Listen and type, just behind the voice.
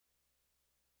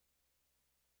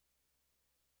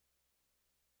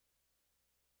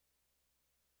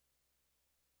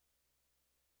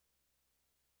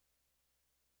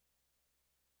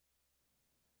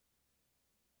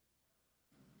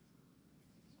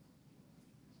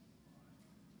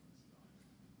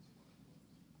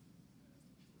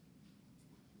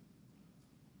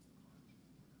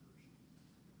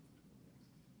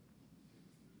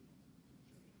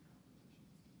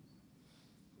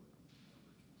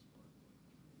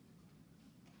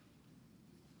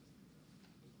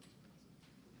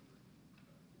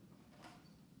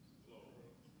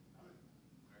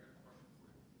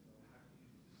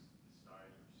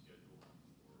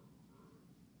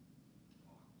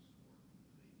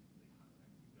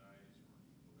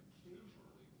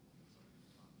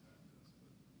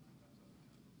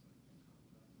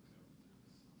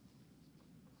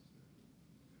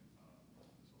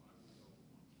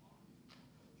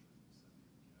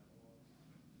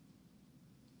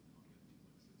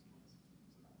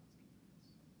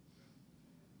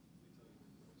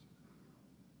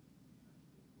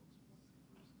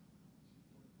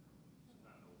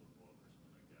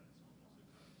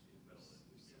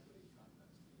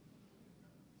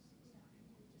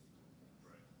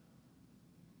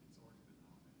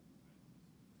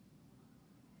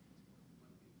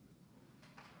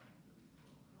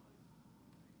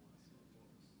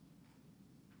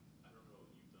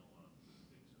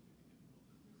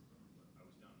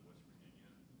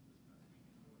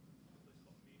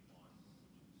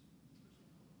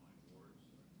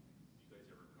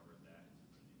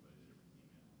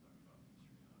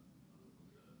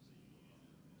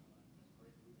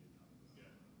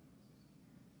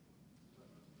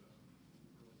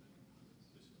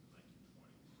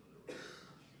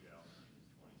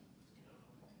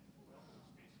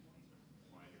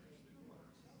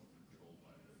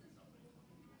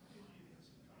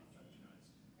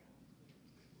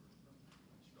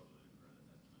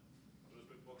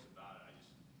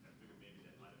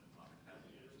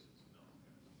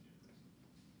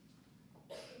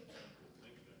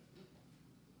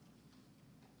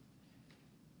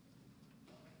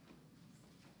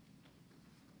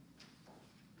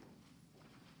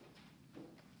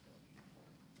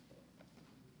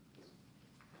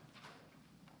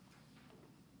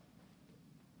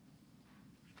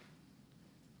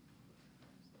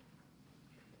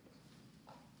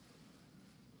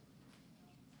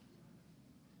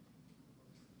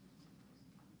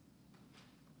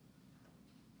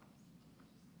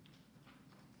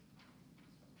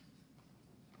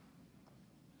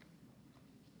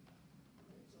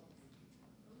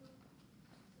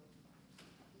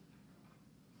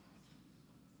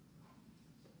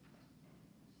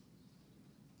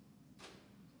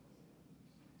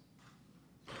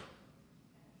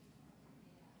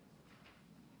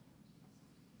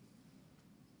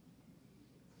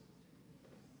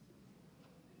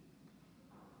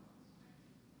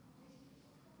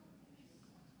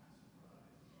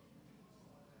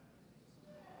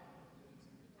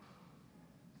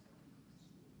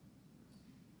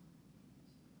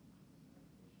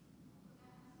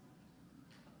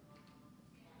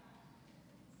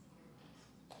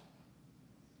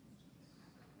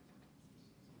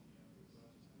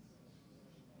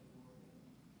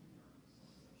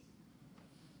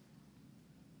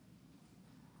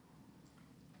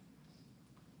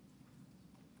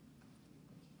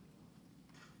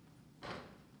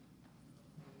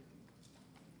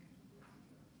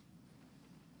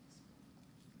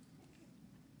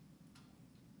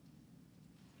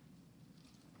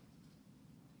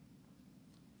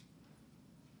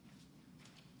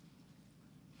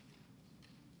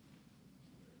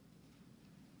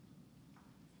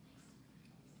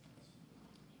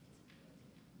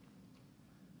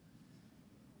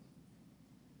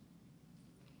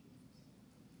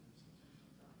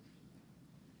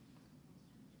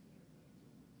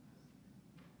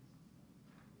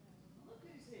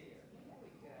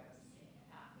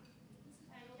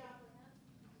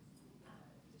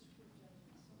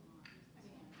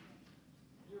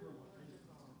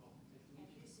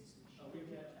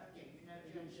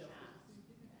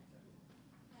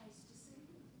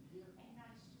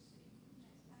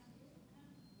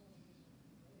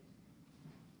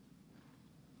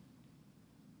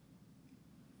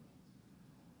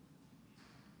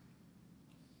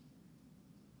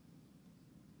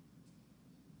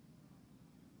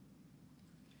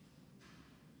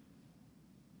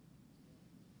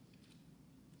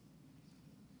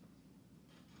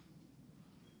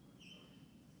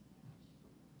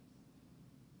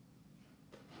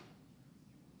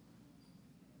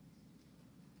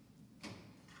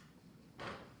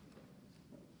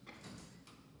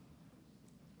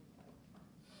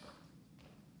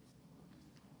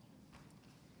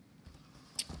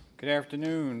Good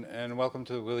afternoon, and welcome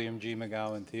to the William G.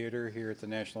 McGowan Theater here at the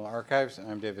National Archives.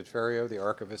 I'm David Ferriero, the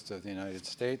Archivist of the United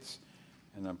States,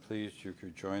 and I'm pleased you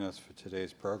could join us for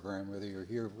today's program, whether you're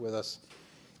here with us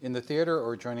in the theater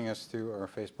or joining us through our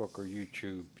Facebook or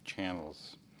YouTube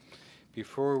channels.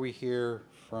 Before we hear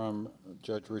from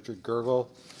Judge Richard Gergel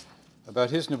about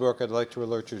his new book, I'd like to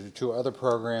alert you to two other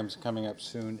programs coming up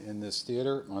soon in this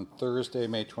theater. On Thursday,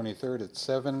 May 23rd at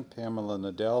 7, Pamela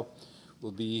Nadell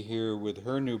will be here with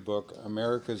her new book,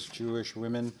 America's Jewish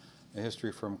Women, A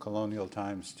History from Colonial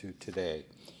Times to Today.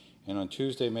 And on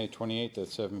Tuesday, May 28th at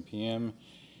 7 p.m.,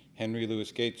 Henry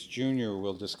Louis Gates Jr.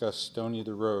 will discuss Stony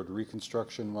the Road,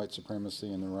 Reconstruction, White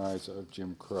Supremacy, and the Rise of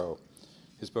Jim Crow,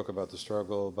 his book about the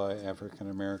struggle by African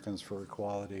Americans for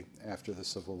equality after the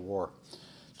Civil War.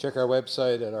 Check our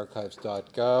website at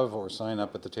archives.gov or sign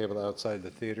up at the table outside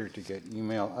the theater to get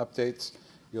email updates.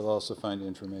 You'll also find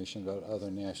information about other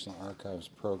National Archives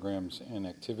programs and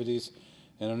activities.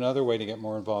 And another way to get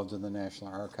more involved in the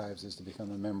National Archives is to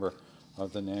become a member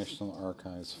of the National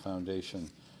Archives Foundation.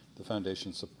 The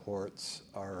foundation supports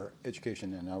our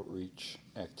education and outreach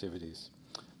activities.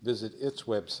 Visit its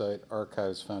website,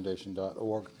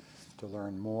 archivesfoundation.org, to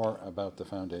learn more about the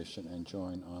foundation and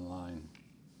join online.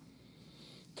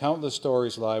 Countless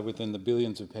stories lie within the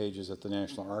billions of pages at the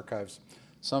National Archives.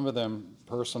 Some of them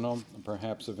personal and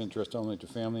perhaps of interest only to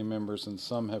family members, and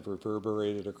some have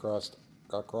reverberated across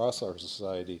our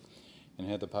society and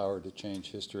had the power to change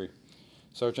history.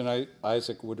 Sergeant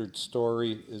Isaac Woodard's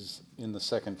story is in the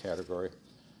second category.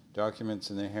 Documents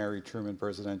in the Harry Truman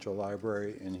Presidential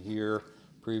Library and here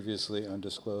previously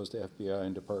undisclosed FBI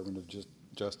and Department of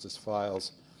Justice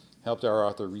files helped our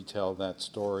author retell that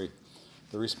story.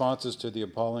 The responses to the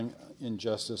appalling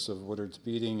injustice of Woodard's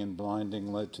beating and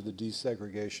blinding led to the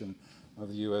desegregation of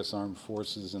the U.S. Armed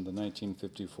Forces in the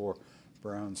 1954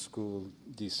 Brown School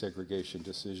desegregation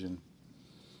decision.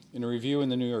 In a review in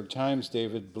the New York Times,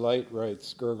 David Blight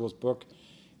writes, Gergel's book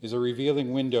is a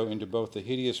revealing window into both the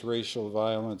hideous racial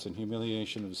violence and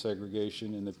humiliation of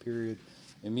segregation in the period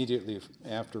immediately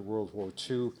after World War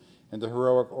II and the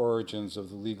heroic origins of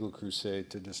the legal crusade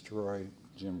to destroy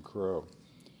Jim Crow.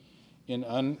 In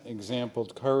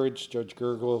Unexampled Courage, Judge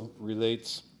Gergel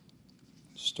relates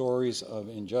stories of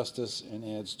injustice and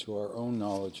adds to our own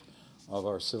knowledge of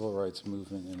our civil rights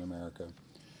movement in America.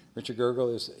 Richard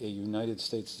Gergel is a United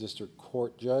States District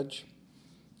Court judge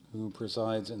who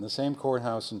presides in the same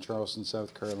courthouse in Charleston,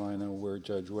 South Carolina, where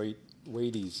Judge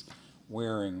Waties,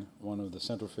 Waring, one of the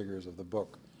central figures of the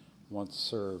book, once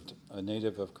served. A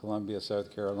native of Columbia,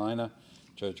 South Carolina,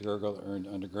 Judge Gergel earned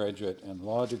undergraduate and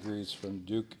law degrees from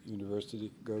Duke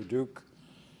University. Go Duke.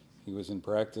 He was in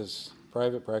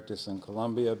private practice in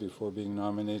Columbia before being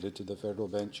nominated to the federal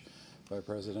bench by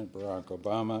President Barack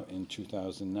Obama in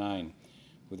 2009.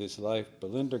 With his wife,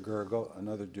 Belinda Gergel,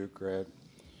 another Duke grad,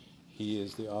 he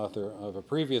is the author of a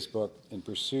previous book, In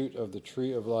Pursuit of the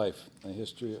Tree of Life, A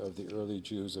History of the Early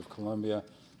Jews of Columbia,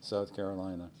 South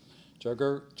Carolina.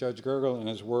 Judge Gergel and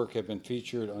his work have been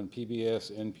featured on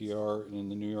PBS, NPR, in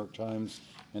the New York Times,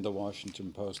 and the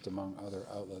Washington Post, among other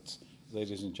outlets.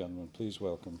 Ladies and gentlemen, please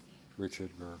welcome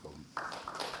Richard Gergel.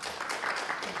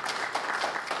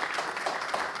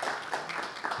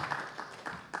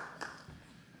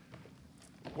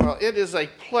 Well, it is a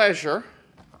pleasure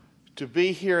to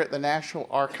be here at the National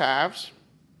Archives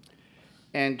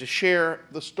and to share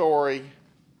the story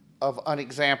of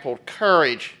Unexampled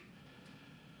Courage,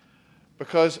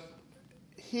 because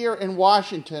here in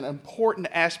Washington, important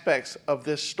aspects of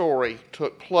this story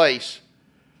took place.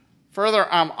 Further,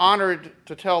 I'm honored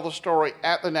to tell the story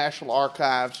at the National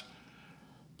Archives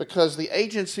because the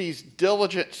agency's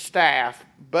diligent staff,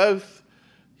 both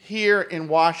here in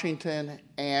Washington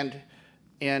and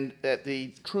at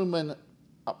the Truman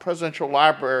Presidential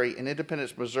Library in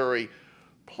Independence, Missouri,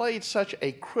 played such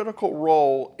a critical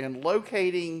role in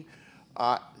locating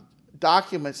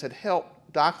documents that help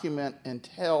document and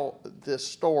tell this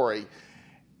story.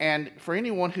 And for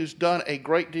anyone who's done a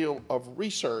great deal of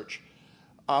research,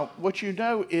 what you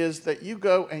know is that you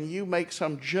go and you make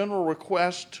some general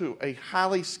request to a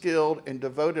highly skilled and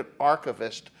devoted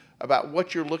archivist about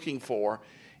what you're looking for,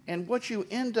 and what you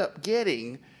end up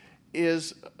getting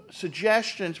is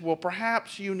suggestions. Well,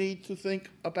 perhaps you need to think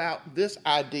about this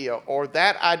idea or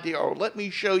that idea, or let me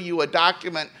show you a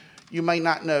document you may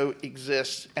not know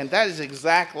exists. And that is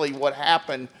exactly what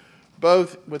happened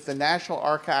both with the National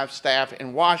Archives staff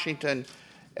in Washington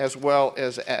as well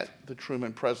as at the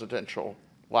Truman Presidential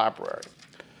Library.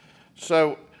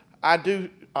 So I do,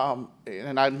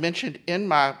 and I mentioned in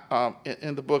my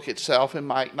in the book itself, in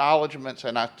my acknowledgments,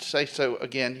 and I say so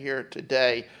again here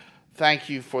today, thank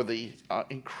you for the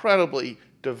incredibly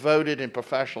devoted and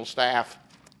professional staff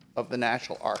of the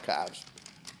National Archives.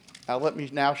 Now let me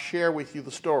now share with you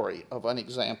the story of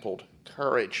Unexampled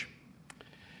Courage.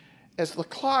 As the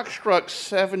clock struck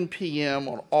 7 p.m.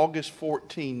 on August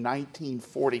 14,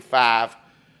 1945,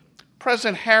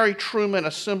 President Harry Truman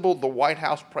assembled the White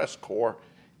House press corps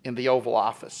in the Oval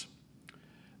Office.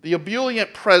 The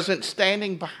ebullient president,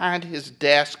 standing behind his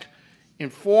desk,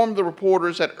 informed the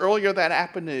reporters that earlier that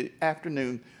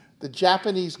afternoon the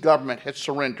Japanese government had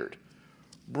surrendered,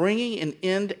 bringing an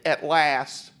end at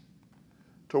last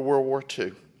to World War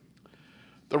II.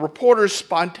 The reporters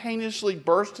spontaneously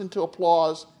burst into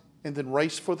applause and then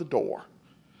raced for the door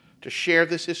to share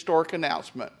this historic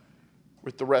announcement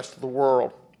with the rest of the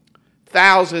world.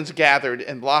 Thousands gathered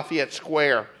in Lafayette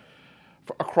Square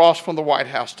across from the White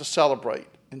House to celebrate,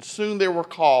 and soon there were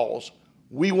calls,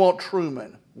 "We want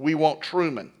Truman, we want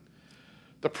Truman."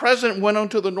 The president went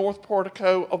onto the north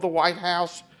portico of the White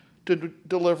House to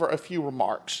deliver a few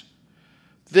remarks.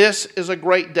 "This is a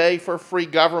great day for free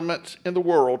governments in the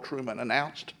world," Truman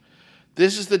announced.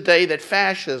 "This is the day that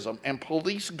fascism and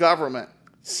police government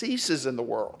ceases in the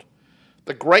world.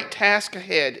 The great task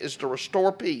ahead is to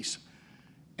restore peace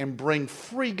and bring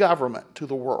free government to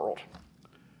the world."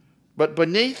 But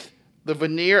beneath the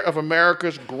veneer of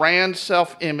America's grand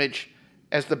self-image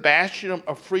as the bastion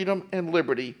of freedom and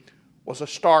liberty was a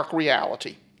stark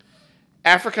reality.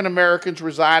 African Americans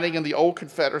residing in the old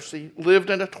Confederacy lived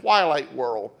in a twilight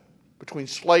world between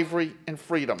slavery and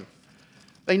freedom.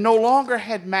 They no longer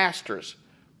had masters,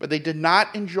 but they did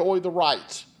not enjoy the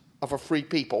rights of a free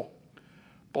people.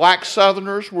 Black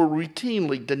Southerners were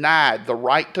routinely denied the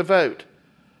right to vote,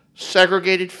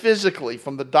 segregated physically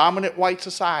from the dominant white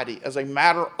society as a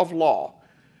matter of law,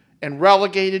 and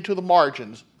relegated to the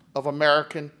margins of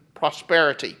American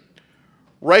prosperity.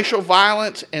 Racial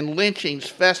violence and lynchings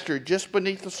festered just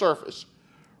beneath the surface,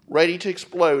 ready to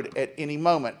explode at any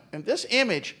moment. And this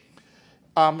image,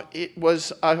 it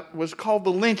was called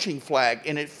the lynching flag,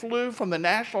 and it flew from the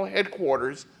national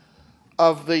headquarters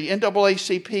of the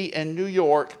NAACP in New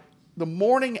York the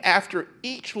morning after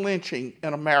each lynching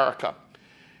in America.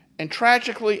 And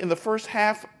tragically, in the first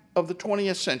half of the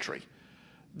 20th century,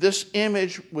 this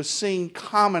image was seen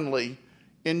commonly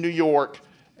in New York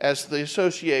as the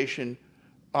association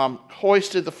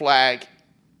hoisted the flag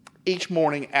each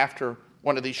morning after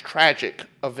one of these tragic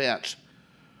events.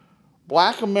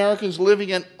 Black Americans living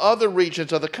in other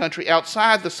regions of the country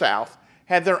outside the South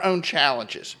had their own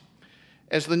challenges.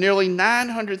 As the nearly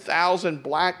 900,000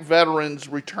 black veterans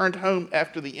returned home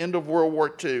after the end of World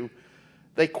War II,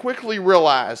 they quickly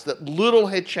realized that little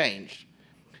had changed,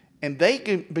 and they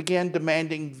began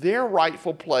demanding their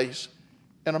rightful place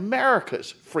in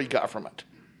America's free government.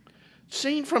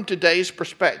 Seen from today's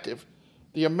perspective,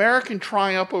 the American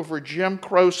triumph over Jim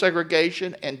Crow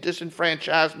segregation and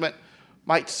disenfranchisement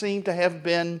might seem to have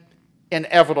been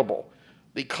inevitable.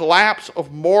 The collapse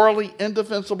of morally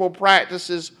indefensible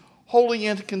practices wholly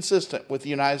inconsistent with the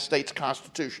United States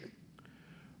Constitution.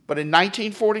 But in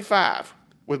 1945,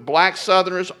 with black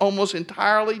Southerners almost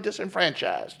entirely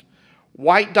disenfranchised,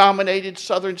 white-dominated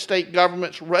Southern state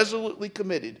governments resolutely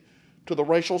committed to the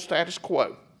racial status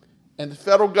quo, and the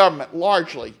federal government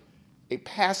largely a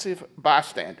passive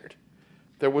bystander,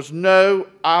 there was no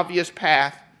obvious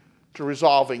path to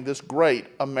resolving this great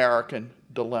American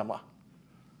dilemma.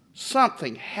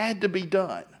 Something had to be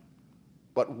done,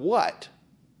 but what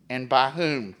and by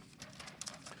whom?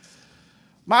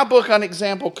 My book,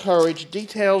 Unexampled Courage,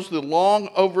 details the long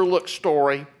overlooked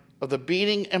story of the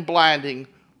beating and blinding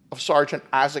of Sergeant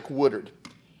Isaac Woodard,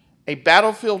 a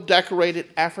battlefield-decorated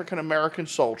African-American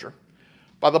soldier,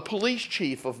 by the police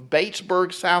chief of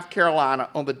Batesburg, South Carolina,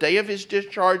 on the day of his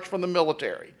discharge from the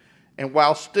military, and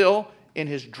while still in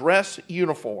his dress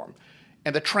uniform,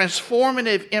 and the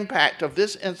transformative impact of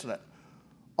this incident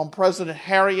on President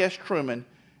Harry S. Truman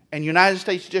and United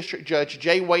States District Judge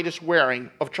J. Waties Waring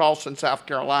of Charleston, South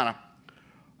Carolina.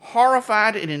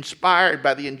 Horrified and inspired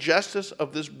by the injustice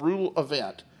of this brutal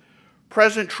event,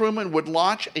 President Truman would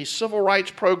launch a civil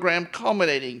rights program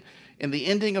culminating in the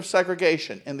ending of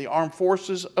segregation in the armed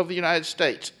forces of the United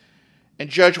States, and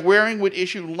Judge Waring would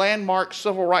issue landmark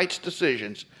civil rights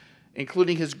decisions,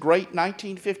 including his great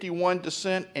 1951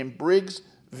 dissent in Briggs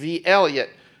v.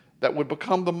 Elliott that would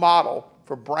become the model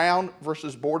for Brown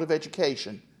versus Board of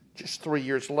Education just 3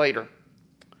 years later.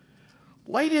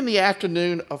 Late in the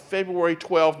afternoon of February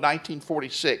 12,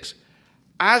 1946,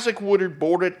 Isaac Woodard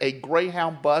boarded a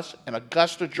Greyhound bus in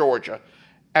Augusta, Georgia,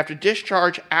 after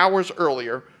discharge hours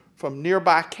earlier from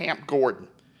nearby Camp Gordon,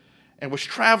 and was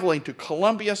traveling to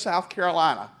Columbia, South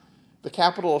Carolina, the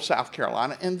capital of South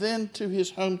Carolina, and then to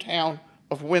his hometown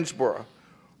of Winnsboro,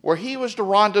 where he was to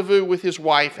rendezvous with his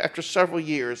wife after several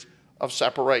years of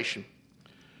separation.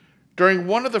 During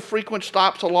one of the frequent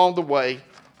stops along the way,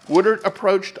 Woodard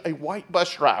approached the white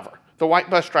bus driver,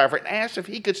 and asked if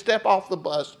he could step off the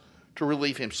bus to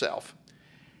relieve himself.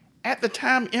 At the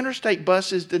time, interstate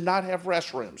buses did not have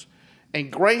restrooms,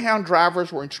 and Greyhound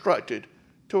drivers were instructed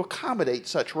to accommodate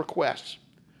such requests.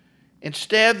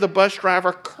 Instead, the bus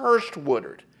driver cursed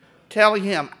Woodard, telling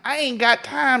him, "I ain't got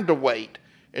time to wait,"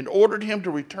 and ordered him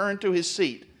to return to his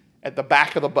seat at the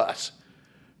back of the bus.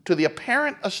 To the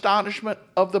apparent astonishment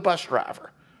of the bus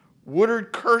driver,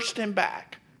 Woodard cursed him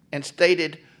back and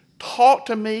stated, "Talk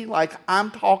to me like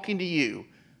I'm talking to you.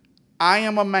 I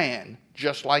am a man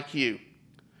just like you."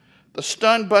 The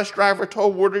stunned bus driver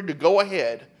told Woodard to go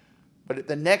ahead, but at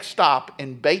the next stop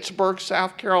in Batesburg,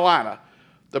 South Carolina,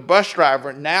 the bus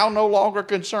driver, now no longer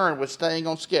concerned with staying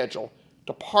on schedule,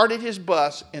 departed his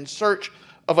bus in search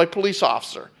of a police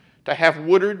officer to have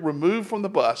Woodard removed from the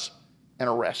bus and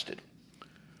arrested.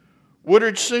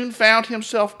 Woodard soon found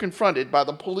himself confronted by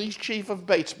the police chief of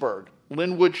Batesburg,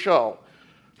 Linwood Shull,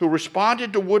 who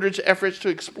responded to Woodard's efforts to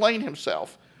explain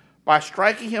himself by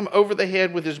striking him over the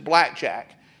head with his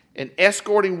blackjack and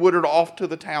escorting Woodard off to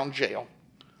the town jail.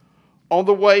 On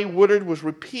the way, Woodard was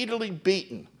repeatedly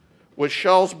beaten with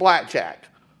Shull's blackjack,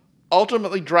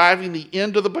 ultimately driving the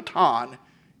end of the baton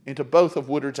into both of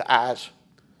Woodard's eyes.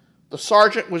 The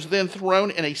sergeant was then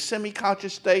thrown in a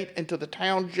semi-conscious state into the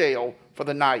town jail for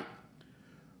the night.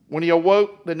 When he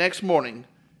awoke the next morning,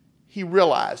 he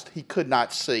realized he could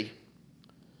not see.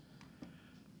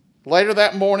 Later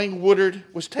that morning, Woodard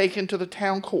was taken to the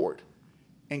town court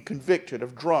and convicted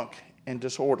of drunk and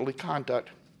disorderly conduct.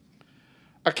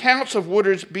 Accounts of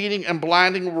Woodard's beating and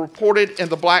blinding were reported in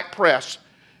the black press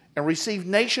and received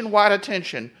nationwide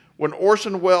attention when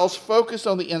Orson Welles focused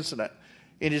on the incident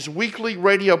in his weekly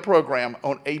radio program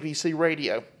on ABC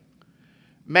Radio.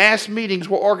 Mass meetings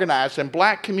were organized in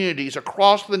black communities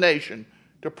across the nation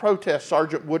to protest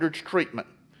Sergeant Woodard's treatment,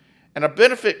 and a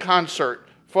benefit concert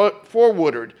for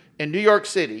Woodard in New York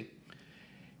City,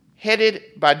 headed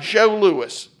by Joe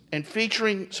Louis and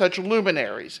featuring such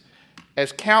luminaries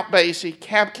as Count Basie,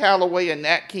 Cab Calloway, and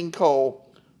Nat King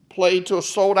Cole, played to a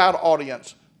sold-out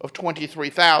audience of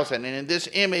 23,000. And in this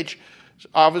image,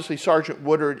 obviously Sergeant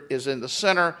Woodard is in the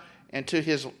center, and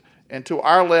to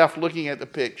our left, looking at the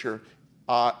picture,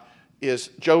 is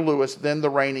Joe Louis, then the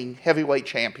reigning heavyweight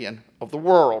champion of the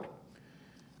world.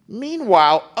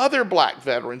 Meanwhile, other black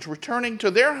veterans returning to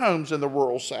their homes in the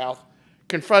rural South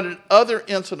confronted other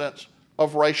incidents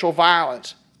of racial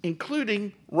violence,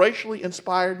 including racially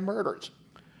inspired murders.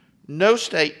 No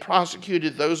state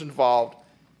prosecuted those involved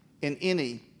in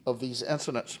any of these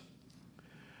incidents.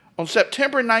 On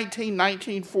September 19,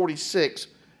 1946,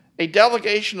 a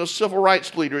delegation of civil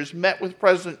rights leaders met with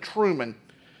President Truman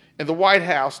in the White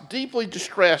House, deeply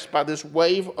distressed by this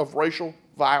wave of racial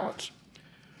violence.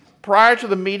 Prior to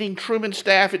the meeting, Truman's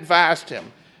staff advised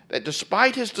him that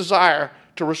despite his desire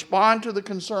to respond to the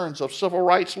concerns of civil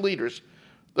rights leaders,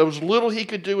 there was little he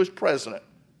could do as president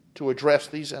to address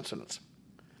these incidents.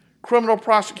 Criminal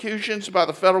prosecutions by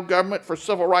the federal government for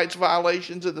civil rights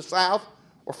violations in the South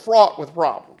were fraught with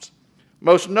problems.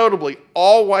 Most notably,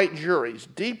 all-white juries,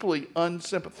 deeply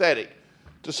unsympathetic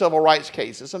to civil rights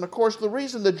cases. And of course, the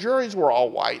reason the juries were all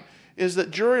white is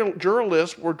that juror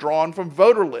lists were drawn from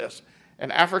voter lists,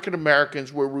 and African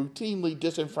Americans were routinely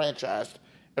disenfranchised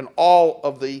in all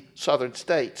of the southern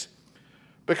states.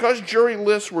 Because jury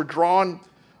lists were drawn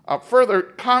further,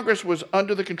 Congress was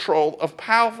under the control of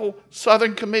powerful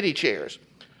Southern committee chairs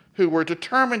who were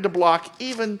determined to block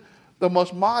even the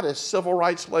most modest civil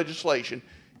rights legislation,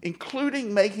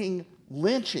 including making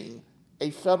lynching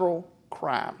a federal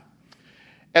crime.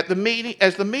 As the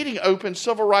meeting opened,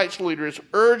 civil rights leaders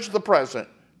urged the president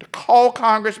to call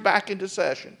Congress back into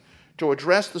session to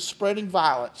address the spreading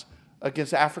violence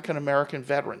against African American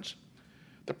veterans.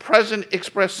 The president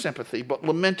expressed sympathy, but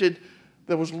lamented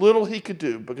there was little he could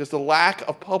do because of the lack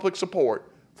of public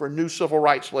support for new civil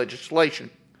rights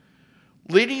legislation.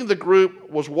 Leading the group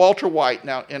was Walter White.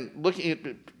 Now, looking at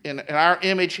in our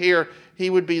image here, he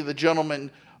would be the gentleman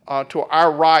to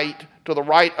our right, to the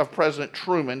right of President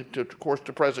Truman, of course,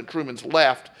 to President Truman's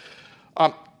left.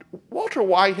 Walter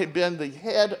White had been the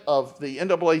head of the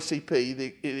NAACP,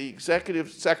 the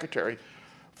executive secretary,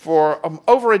 for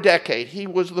over a decade. He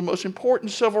was the most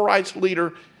important civil rights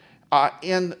leader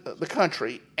in the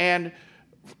country, and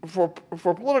for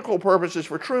political purposes,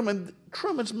 for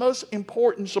Truman's most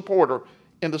important supporter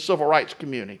in the civil rights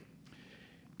community.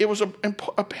 It was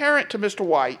apparent to Mr.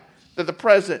 White that the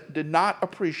president did not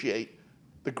appreciate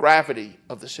the gravity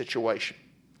of the situation.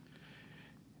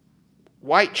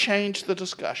 White changed the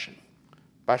discussion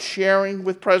by sharing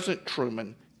with President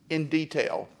Truman in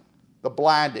detail the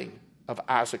blinding of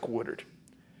Isaac Woodard.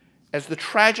 As the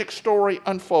tragic story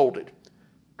unfolded,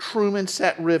 Truman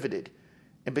sat riveted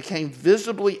and became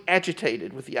visibly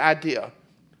agitated with the idea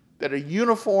that a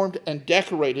uniformed and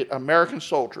decorated American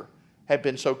soldier had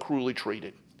been so cruelly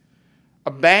treated.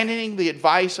 Abandoning the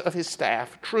advice of his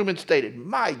staff, Truman stated,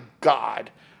 "My God,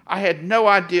 I had no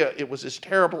idea it was as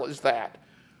terrible as that.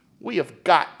 We have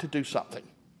got to do something."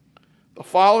 The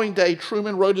following day,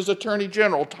 Truman wrote his Attorney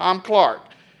General, Tom Clark,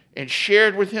 and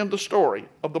shared with him the story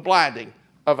of the blinding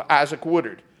of Isaac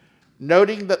Woodard,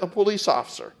 noting that the police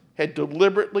officer had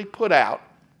deliberately put out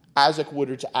Isaac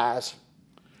Woodard's eyes.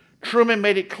 Truman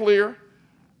made it clear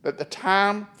that the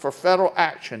time for federal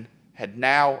action had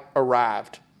now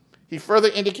arrived. He further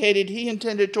indicated he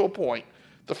intended to appoint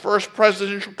the first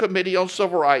Presidential Committee on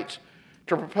Civil Rights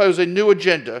to propose a new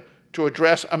agenda to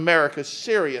address America's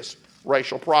serious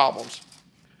racial problems.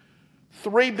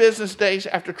 3 business days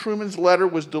after Truman's letter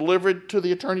was delivered to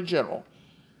the Attorney General,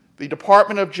 the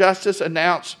Department of Justice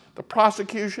announced the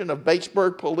prosecution of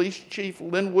Batesburg Police Chief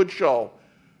Linwood Shull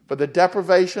for the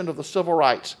deprivation of the civil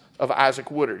rights of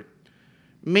Isaac Woodard.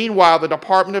 Meanwhile, the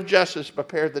Department of Justice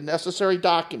prepared the necessary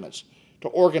documents to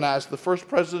organize the first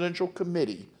Presidential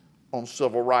Committee on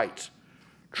Civil Rights.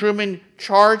 Truman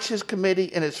charged his committee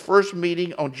in its first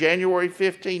meeting on January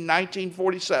 15,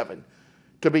 1947,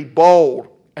 to be bold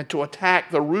and to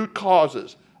attack the root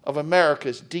causes of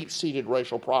America's deep-seated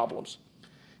racial problems.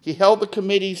 He held the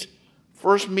committee's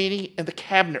first meeting in the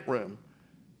cabinet room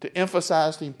to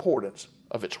emphasize the importance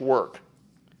of its work.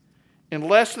 In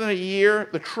less than a year,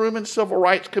 the Truman Civil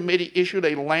Rights Committee issued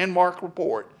a landmark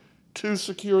report, To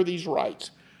Secure These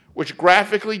Rights, which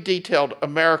graphically detailed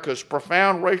America's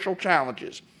profound racial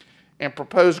challenges and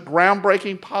proposed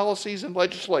groundbreaking policies and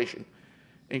legislation,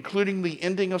 including the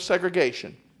ending of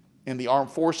segregation in the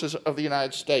armed forces of the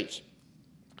United States.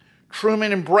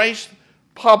 Truman embraced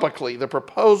publicly the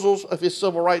proposals of his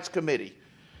Civil Rights Committee,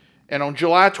 and on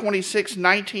July 26,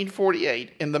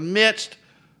 1948, in the midst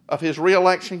of his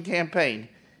re-election campaign,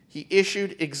 he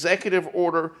issued Executive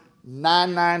Order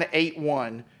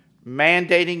 9981,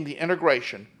 mandating the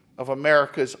integration of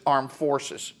America's armed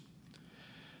forces.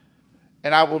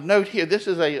 And I will note here, this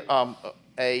is a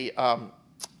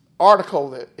article,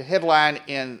 the headline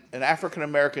in an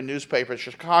African-American newspaper,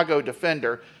 Chicago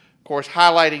Defender, of course,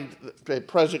 highlighting that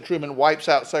President Truman wipes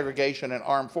out segregation and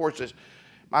armed forces.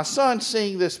 My son,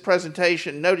 seeing this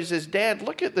presentation, notices, "Dad,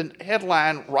 look at the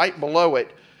headline right below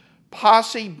it.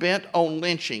 Posse bent on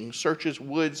lynching searches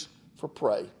woods for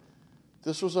prey."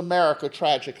 This was America,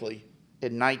 tragically,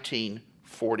 in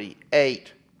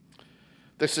 1948.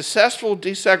 The successful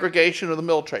desegregation of the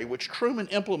military, which Truman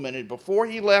implemented before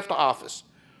he left office,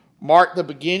 marked the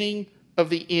beginning of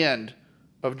the end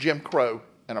of Jim Crow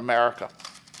in America.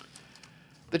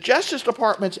 The Justice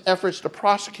Department's efforts to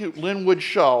prosecute Linwood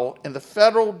Shull in the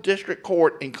federal district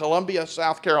court in Columbia,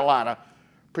 South Carolina,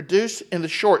 produced in the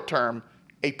short term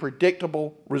a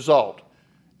predictable result.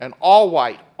 An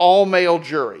all-white, all-male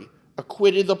jury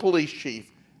acquitted the police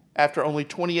chief after only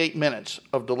 28 minutes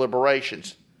of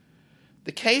deliberations.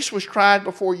 The case was tried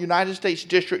before United States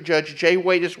District Judge J.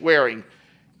 Waties Waring,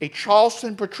 a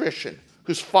Charleston patrician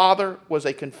whose father was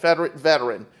a Confederate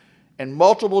veteran and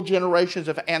multiple generations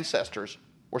of ancestors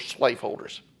were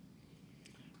slaveholders.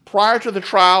 Prior to the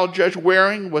trial, Judge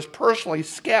Waring was personally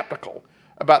skeptical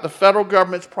about the federal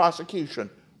government's prosecution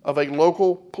of a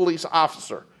local police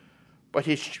officer, but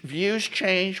his views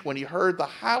changed when he heard the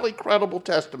highly credible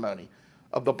testimony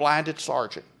of the blinded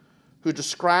sergeant, who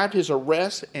described his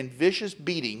arrest and vicious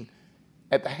beating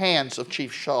at the hands of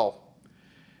Chief Shull.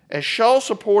 As Shull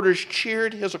supporters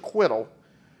cheered his acquittal,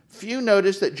 few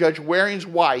noticed that Judge Waring's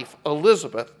wife,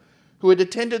 Elizabeth, who had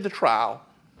attended the trial,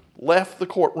 left the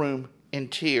courtroom in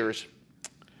tears.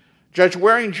 Judge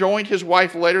Waring joined his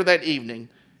wife later that evening,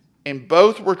 and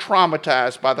both were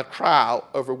traumatized by the trial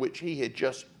over which he had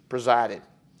just presided.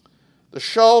 The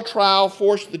Shull trial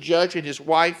forced the judge and his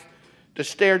wife to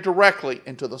stare directly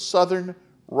into the Southern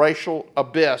racial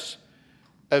abyss,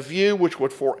 a view which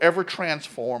would forever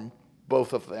transform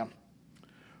both of them.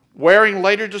 Waring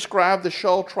later described the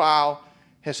Shull trial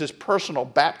as his personal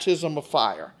baptism of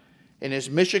fire and his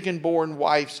Michigan-born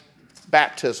wife's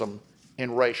baptism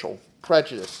in racial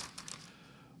prejudice.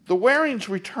 The Warings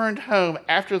returned home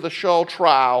after the Shull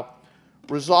trial,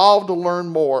 resolved to learn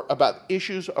more about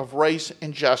issues of race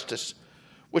and justice,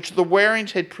 which the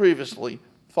Warings had previously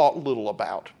thought little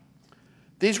about.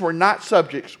 These were not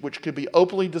subjects which could be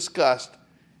openly discussed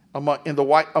among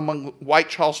white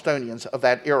Charlestonians of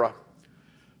that era.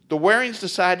 the Warings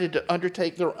decided to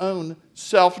undertake their own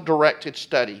self-directed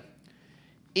study.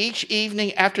 Each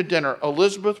evening after dinner,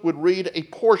 Elizabeth would read a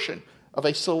portion of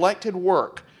a selected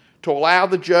work to allow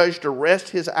the judge to rest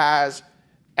his eyes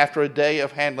after a day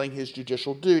of handling his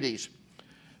judicial duties.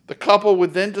 The couple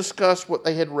would then discuss what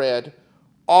they had read,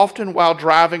 often while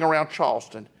driving around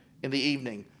Charleston in the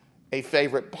evening, a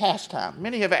favorite pastime.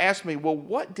 Many have asked me, well,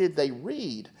 what did they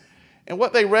read? And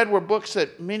what they read were books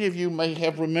that many of you may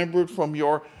have remembered from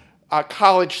your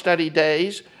college study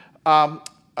days.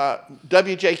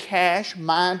 W.J. Cash,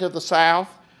 Mind of the South,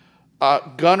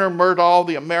 Gunnar Myrdal,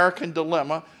 The American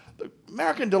Dilemma. The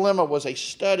American Dilemma was a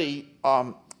study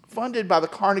funded by the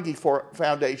Carnegie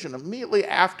Foundation immediately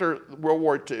after World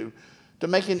War II to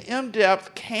make an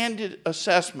in-depth, candid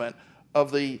assessment of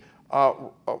the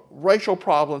racial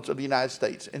problems of the United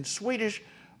States. And Swedish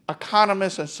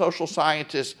economist and social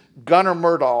scientist Gunnar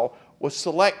Myrdal was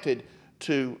selected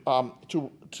to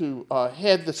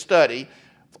head the study.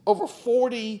 Over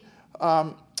 40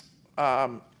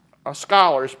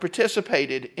 scholars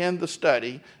participated in the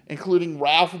study, including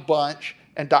Ralph Bunche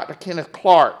and Dr. Kenneth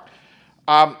Clark.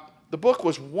 The book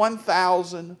was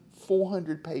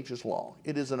 1,400 pages long.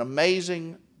 It is an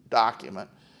amazing document.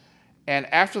 And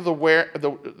after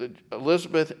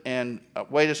Elizabeth and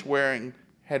Waties Waring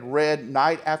had read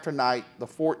night after night the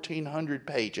 1,400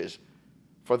 pages,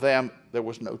 for them there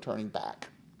was no turning back.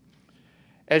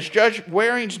 As Judge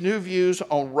Waring's new views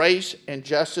on race and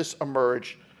justice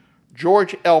emerged,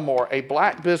 George Elmore, a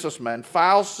black businessman,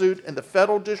 filed suit in the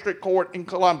federal district court in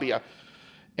Columbia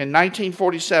in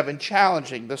 1947,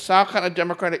 challenging the South Carolina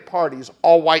Democratic Party's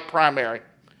all-white primary.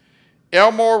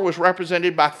 Elmore was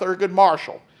represented by Thurgood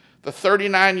Marshall, the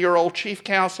 39-year-old chief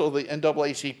counsel of the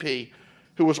NAACP,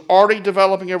 who was already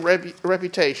developing a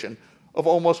reputation of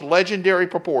almost legendary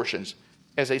proportions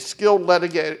as a skilled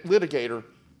litigator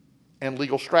and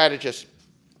legal strategist.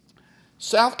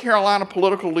 South Carolina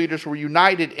political leaders were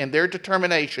united in their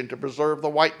determination to preserve the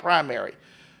white primary,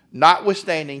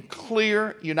 notwithstanding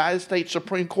clear United States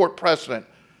Supreme Court precedent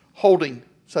holding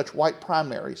such white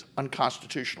primaries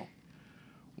unconstitutional.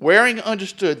 Waring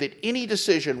understood that any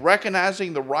decision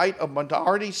recognizing the right of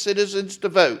minority citizens to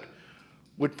vote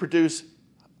would produce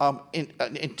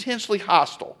an intensely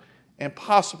hostile and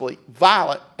possibly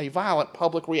a violent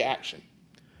public reaction.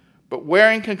 But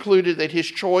Waring concluded that his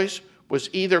choice was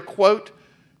either, quote,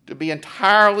 to be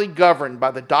entirely governed by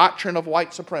the doctrine of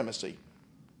white supremacy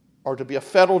or to be a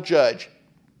federal judge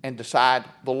and decide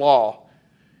the law.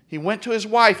 He went to his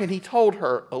wife and he told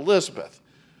her, Elizabeth,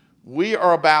 we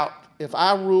are about, if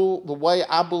I rule the way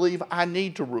I believe I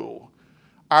need to rule,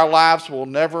 our lives will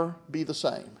never be the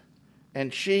same.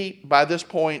 And she, by this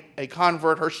point, a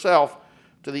convert herself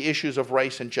to the issues of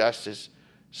race and justice,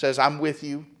 says, I'm with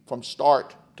you from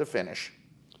start to finish.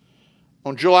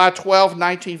 On July 12,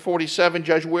 1947,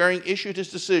 Judge Waring issued his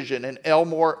decision in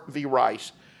Elmore v.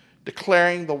 Rice,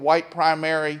 declaring the white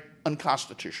primary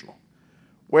unconstitutional.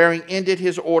 Waring ended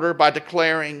his order by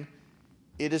declaring,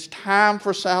 it is time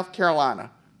for South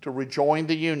Carolina to rejoin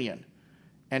the Union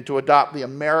and to adopt the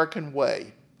American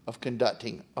way of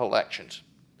conducting elections.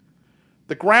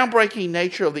 The groundbreaking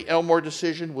nature of the Elmore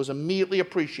decision was immediately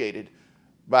appreciated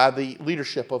by the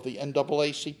leadership of the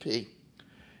NAACP.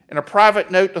 In a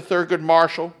private note to Thurgood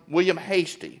Marshall, William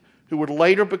Hastie, who would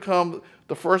later become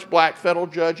the first black federal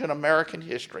judge in American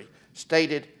history,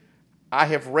 stated, I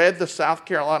have read the South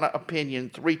Carolina opinion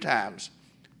 3 times,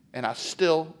 and I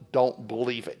still don't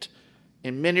believe it.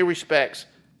 In many respects,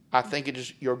 I think it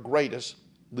is your greatest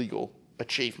legal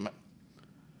achievement.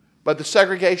 But the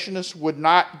segregationists would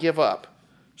not give up.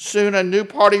 Soon a new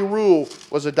party rule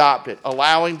was adopted,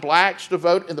 allowing blacks to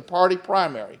vote in the party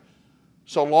primary,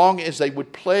 so long as they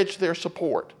would pledge their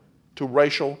support to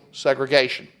racial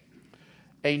segregation.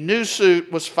 A new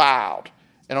suit was filed,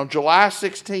 and on July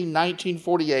 16,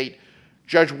 1948,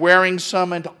 Judge Waring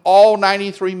summoned all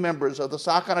 93 members of the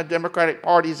South Carolina Democratic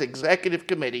Party's executive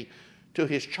committee to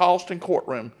his Charleston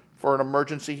courtroom for an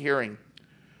emergency hearing.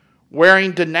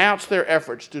 Waring denounced their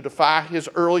efforts to defy his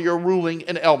earlier ruling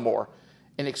in Elmore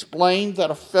and explained that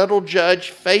a federal judge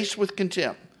faced with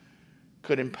contempt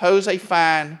could impose a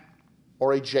fine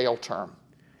or a jail term.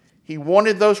 He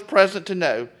wanted those present to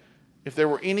know if there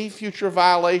were any future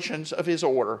violations of his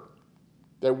order,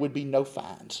 there would be no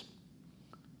fines.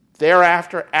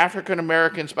 Thereafter, African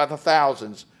Americans by the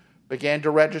thousands began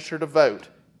to register to vote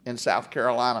in South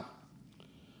Carolina.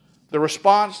 The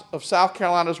response of South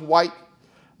Carolina's white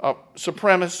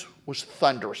supremacists was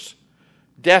thunderous.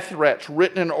 Death threats,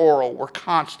 written and oral, were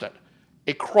constant.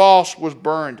 A cross was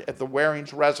burned at the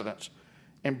Warings' residence,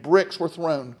 and bricks were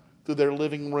thrown through their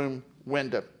living room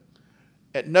window.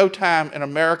 At no time in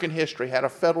American history had a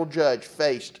federal judge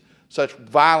faced such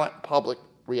violent public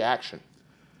reaction.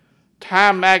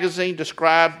 Time magazine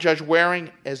described Judge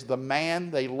Waring as the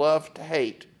man they loved to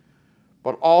hate,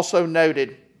 but also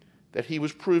noted that he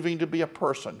was proving to be a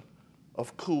person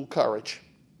of cool courage.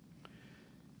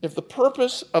 If the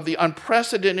purpose of the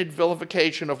unprecedented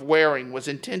vilification of Waring was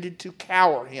intended to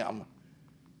cower him,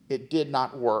 it did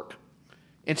not work.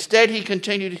 Instead, he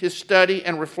continued his study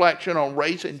and reflection on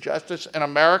race and justice in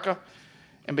America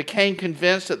and became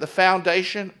convinced that the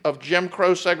foundation of Jim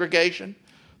Crow segregation,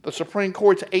 the Supreme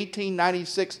Court's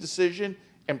 1896 decision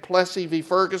in Plessy v.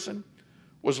 Ferguson,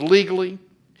 was legally,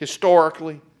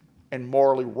 historically, and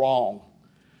morally wrong.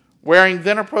 Waring,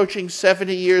 then approaching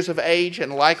 70 years of age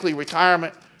and likely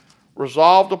retirement,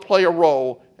 resolved to play a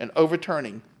role in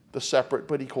overturning the separate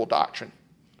but equal doctrine.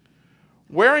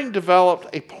 Waring developed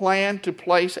a plan to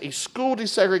place a school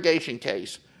desegregation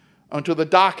case onto the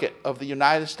docket of the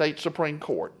United States Supreme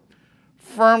Court,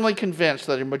 firmly convinced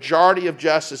that a majority of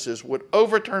justices would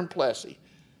overturn Plessy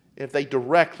if they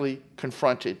directly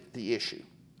confronted the issue.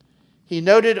 He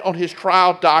noted on his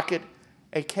trial docket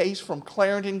a case from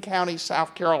Clarendon County,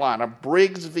 South Carolina,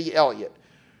 Briggs v. Elliott,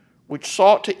 which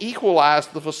sought to equalize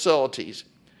the facilities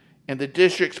in the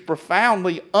district's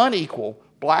profoundly unequal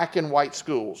black and white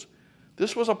schools.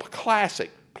 This was a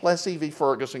classic Plessy v.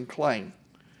 Ferguson claim.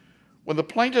 When the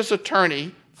plaintiff's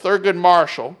attorney, Thurgood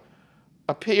Marshall,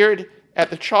 appeared at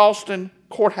the Charleston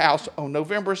courthouse on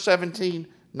November 17,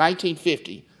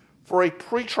 1950, for a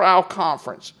pretrial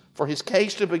conference for his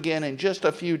case to begin in just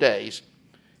a few days,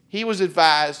 he was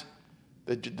advised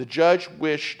that the judge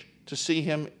wished to see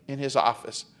him in his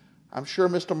office. I'm sure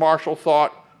Mr. Marshall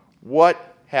thought,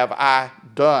 "What have I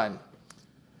done?"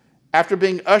 After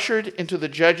being ushered into the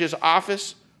judge's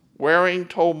office, Waring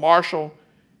told Marshall,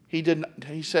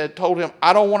 told him,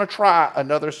 "I don't want to try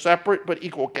another separate but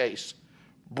equal case.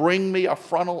 Bring me a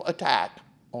frontal attack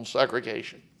on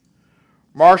segregation."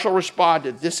 Marshall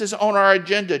responded, "This is on our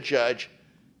agenda, Judge.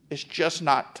 It's just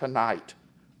not tonight.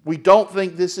 We don't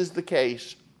think this is the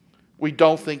case. We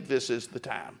don't think this is the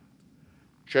time."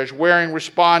 Judge Waring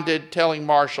responded, telling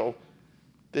Marshall,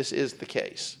 "This is the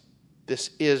case. This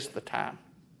is the time."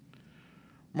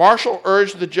 Marshall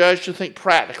urged the judge to think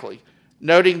practically,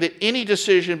 noting that any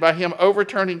decision by him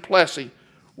overturning Plessy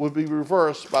would be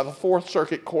reversed by the Fourth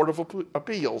Circuit Court of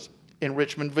Appeals in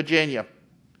Richmond, Virginia.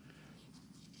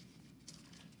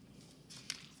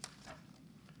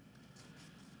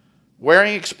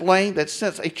 Waring explained that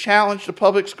since a challenge to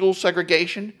public school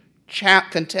segregation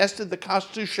contested the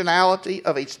constitutionality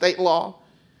of a state law,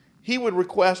 he would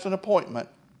request an appointment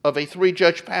of a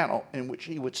 3-judge panel in which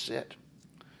he would sit.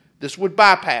 This would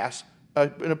bypass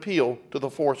an appeal to the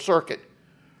Fourth Circuit.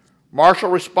 Marshall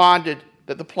responded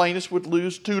that the plaintiffs would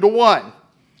lose 2-1.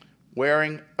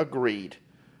 Waring agreed,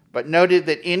 but noted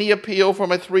that any appeal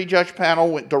from a 3-judge panel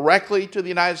went directly to the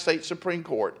United States Supreme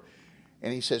Court.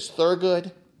 And he says,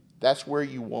 "Thurgood, that's where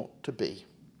you want to be."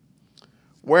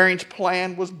 Waring's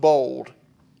plan was bold,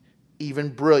 even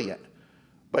brilliant,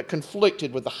 but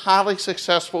conflicted with the highly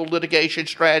successful litigation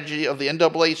strategy of the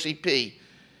NAACP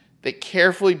that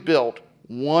carefully built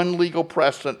one legal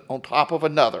precedent on top of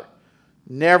another,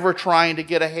 never trying to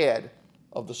get ahead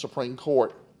of the Supreme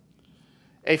Court.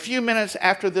 A few minutes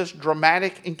after this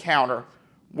dramatic encounter,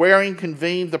 Waring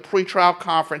convened the pretrial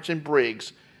conference in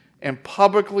Briggs and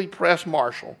publicly pressed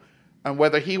Marshall on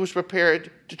whether he was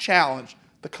prepared to challenge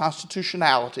the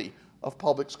constitutionality of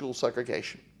public school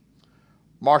segregation.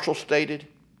 Marshall stated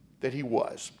that he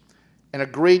was, and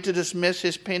agreed to dismiss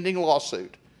his pending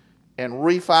lawsuit and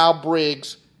refile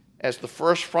Briggs as the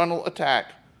first frontal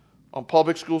attack on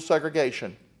public school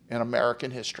segregation in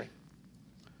American history.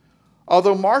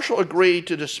 Although Marshall agreed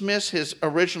to dismiss his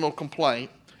original complaint,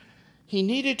 he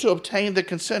needed to obtain the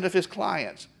consent of his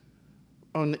clients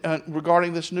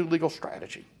regarding this new legal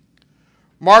strategy.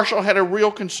 Marshall had a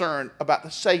real concern about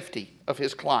the safety of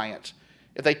his clients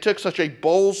if they took such a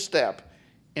bold step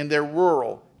in their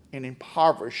rural and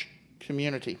impoverished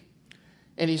community.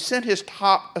 And he sent his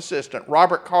top assistant,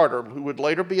 Robert Carter, who would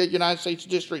later be a United States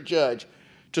District Judge,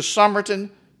 to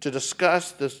Somerton to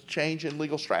discuss this change in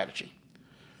legal strategy.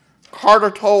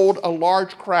 Carter told a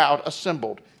large crowd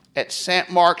assembled at St.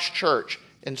 Mark's Church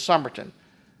in Somerton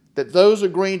that those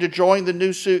agreeing to join the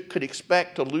new suit could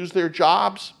expect to lose their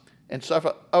jobs and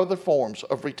suffer other forms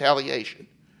of retaliation.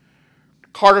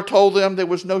 Carter told them there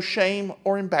was no shame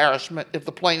or embarrassment if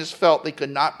the plaintiffs felt they could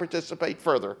not participate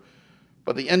further,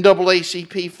 but the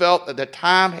NAACP felt that the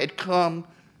time had come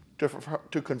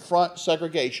to confront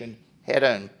segregation head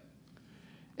on.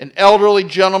 An elderly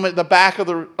gentleman at the back of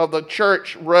the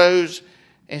church rose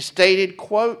and stated,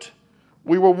 quote,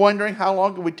 "We were wondering how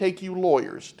long it would take you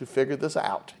lawyers to figure this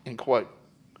out," end quote.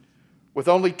 With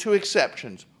only 2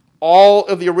 exceptions, all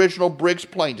of the original Briggs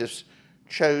plaintiffs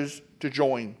chose to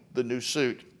join the new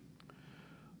suit.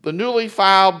 The newly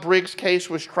filed Briggs case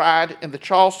was tried in the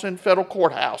Charleston Federal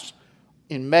Courthouse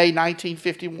in May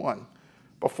 1951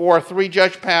 before a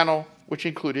 3-judge panel which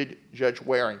included Judge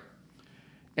Waring.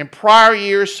 In prior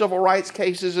years, civil rights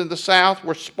cases in the South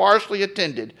were sparsely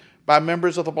attended by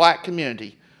members of the black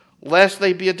community, lest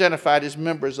they be identified as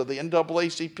members of the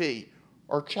NAACP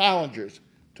or challengers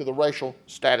to the racial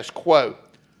status quo.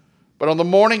 But on the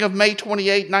morning of May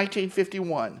 28,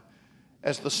 1951,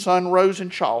 as the sun rose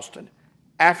in Charleston,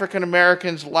 African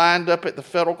Americans lined up at the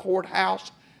federal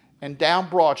courthouse and down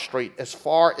Broad Street as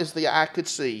far as the eye could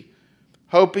see,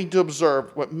 hoping to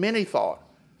observe what many thought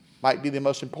might be the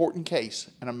most important case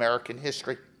in American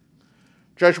history.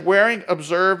 Judge Waring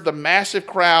observed the massive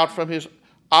crowd from his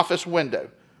office window,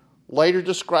 later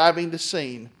describing the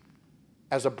scene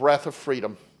as a breath of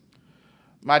freedom.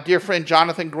 My dear friend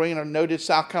Jonathan Green, a noted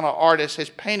South Carolina artist, has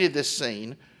painted this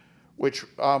scene, which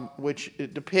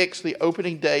depicts the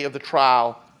opening day of the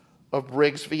trial of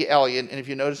Briggs v. Elliott. And if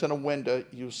you notice in a window,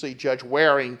 you'll see Judge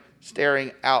Waring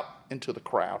staring out into the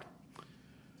crowd.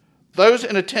 Those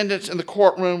in attendance in the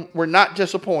courtroom were not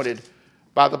disappointed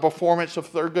by the performance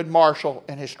of Thurgood Marshall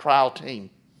and his trial team.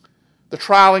 The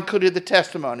trial included the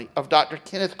testimony of Dr.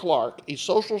 Kenneth Clark, a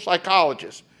social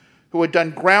psychologist who had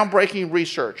done groundbreaking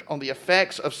research on the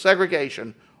effects of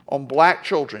segregation on black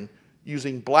children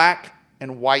using black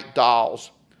and white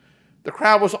dolls. The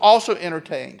crowd was also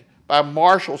entertained by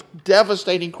Marshall's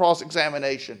devastating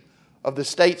cross-examination of the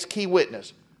state's key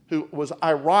witness, who was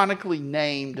ironically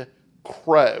named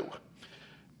Crow.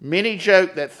 Many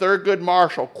joked that Thurgood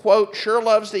Marshall, quote, "sure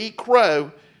loves to eat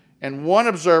crow," and one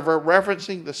observer,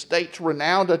 referencing the state's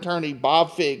renowned attorney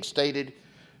Bob Figg, stated,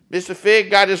 "Mr. Figg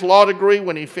got his law degree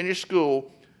when he finished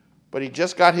school, but he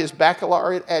just got his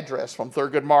baccalaureate address from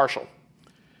Thurgood Marshall."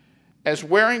 As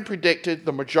Waring predicted,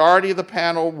 the majority of the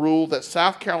panel ruled that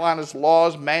South Carolina's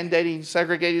laws mandating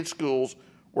segregated schools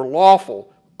were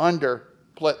lawful under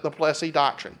the Plessy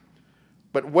Doctrine.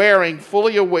 But Waring,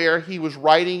 fully aware he was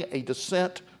writing a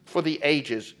dissent for the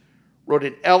ages, wrote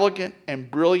an elegant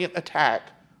and brilliant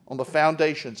attack on the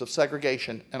foundations of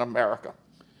segregation in America.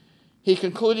 He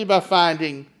concluded by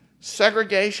finding,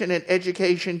 "Segregation in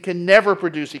education can never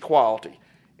produce equality,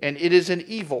 and it is an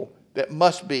evil that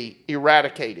must be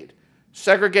eradicated.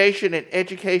 Segregation in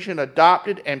education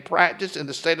adopted and practiced in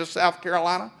the state of South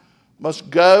Carolina must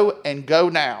go and go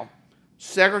now.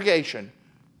 Segregation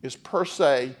is per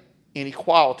se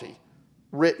inequality,"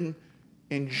 written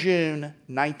in June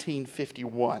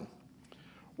 1951.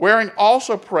 Waring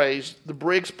also praised the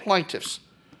Briggs plaintiffs,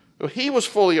 who he was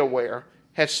fully aware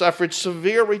had suffered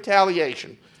severe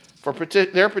retaliation for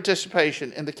their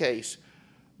participation in the case,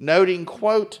 noting,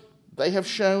 quote, "they have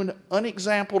shown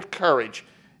unexampled courage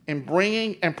in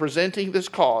bringing and presenting this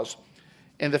cause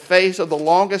in the face of the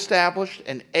long-established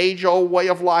and age-old way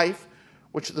of life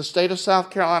which the state of South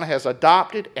Carolina has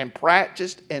adopted and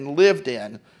practiced and lived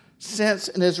in since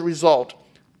and as a result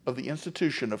of the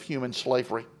institution of human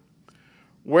slavery."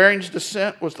 Waring's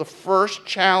dissent was the first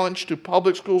challenge to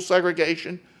public school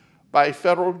segregation by a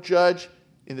federal judge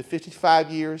in the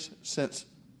 55 years since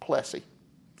Plessy.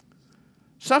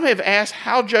 Some have asked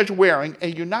how Judge Waring, a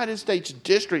United States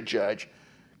district judge,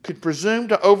 could presume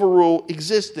to overrule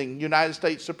existing United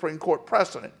States Supreme Court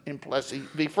precedent in Plessy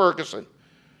v. Ferguson.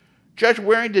 Judge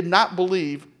Waring did not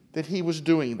believe that he was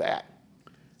doing that.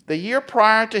 The year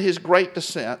prior to his great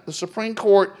dissent, the Supreme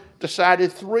Court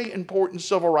decided 3 important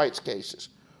civil rights cases,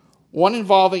 one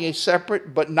involving a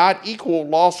separate but not equal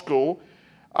law school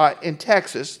in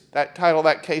Texas. That title of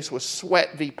that case was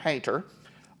Sweat v. Painter.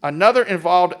 Another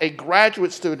involved a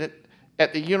graduate student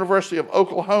at the University of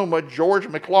Oklahoma, George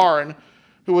McLaurin,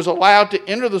 who was allowed to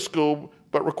enter the school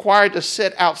but required to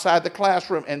sit outside the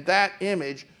classroom, and that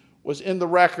image was in the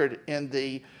record in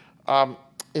the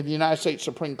United States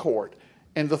Supreme Court.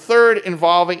 And the third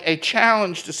involving a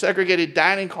challenge to segregated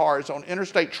dining cars on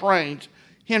interstate trains,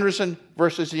 Henderson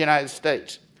versus the United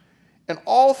States. In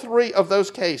all 3 of those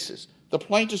cases, the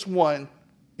plaintiffs won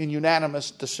in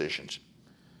unanimous decisions.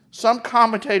 Some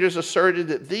commentators asserted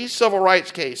that these civil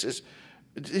rights victories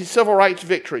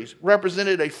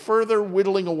represented a further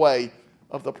whittling away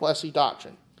of the Plessy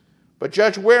Doctrine. But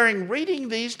Judge Waring, reading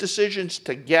these decisions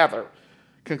together,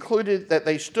 concluded that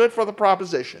they stood for the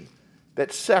proposition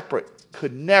that separate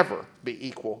could never be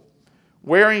equal.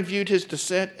 Waring viewed his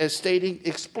dissent as stating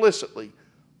explicitly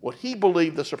what he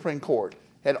believed the Supreme Court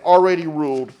had already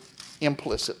ruled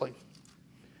implicitly.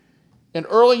 In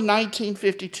early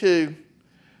 1952,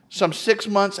 Some 6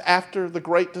 months after the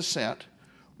Great Descent,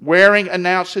 Waring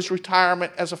announced his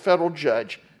retirement as a federal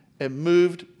judge and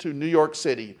moved to New York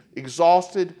City,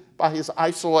 exhausted by his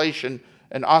isolation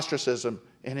and ostracism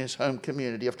in his home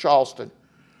community of Charleston.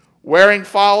 Waring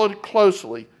followed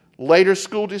closely later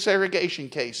school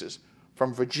desegregation cases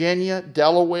from Virginia,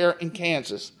 Delaware, and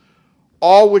Kansas,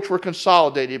 all which were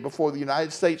consolidated before the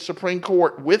United States Supreme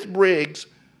Court with Briggs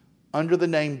under the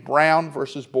name Brown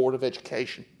versus Board of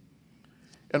Education.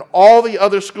 In all the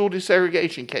other school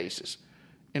desegregation cases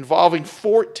involving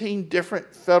 14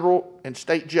 different federal and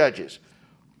state judges,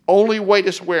 only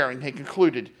Waties Waring had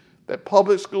concluded that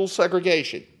public school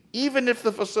segregation, even if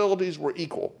the facilities were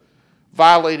equal,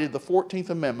 violated the 14th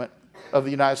Amendment of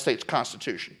the United States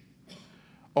Constitution.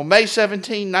 On May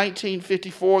 17,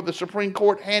 1954, the Supreme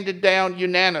Court handed down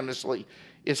unanimously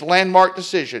its landmark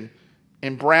decision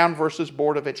in Brown versus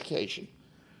Board of Education.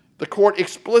 The court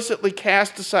explicitly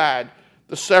cast aside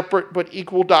the separate but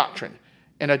equal doctrine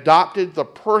and adopted the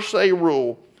per se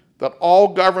rule that all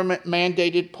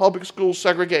government-mandated public school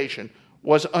segregation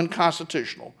was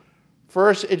unconstitutional,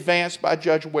 first advanced by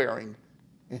Judge Waring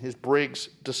in his Briggs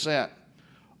dissent.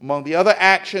 Among the other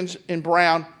actions in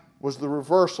Brown was the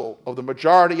reversal of the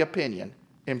majority opinion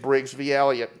in Briggs v.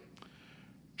 Elliott.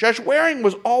 Judge Waring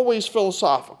was always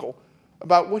philosophical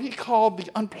about what he called the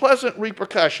unpleasant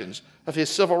repercussions of his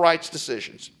civil rights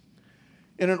decisions.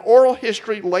 In an oral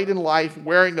history late in life,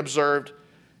 Waring observed,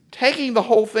 "Taking the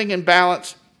whole thing in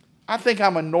balance, I think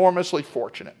I'm enormously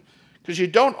fortunate, because you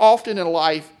don't often in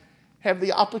life have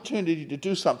the opportunity to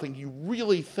do something you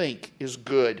really think is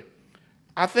good.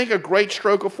 I think a great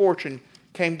stroke of fortune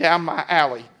came down my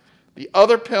alley. The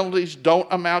other penalties don't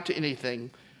amount to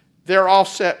anything. They're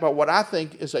offset by what I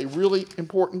think is a really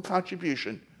important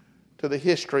contribution to the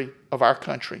history of our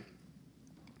country."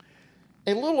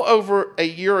 A little over a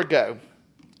year ago,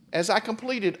 as I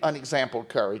completed Unexampled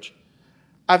Courage,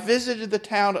 I visited the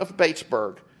town of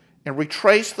Batesburg and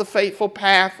retraced the fateful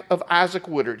path of Isaac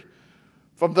Woodard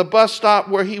from the bus stop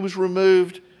where he was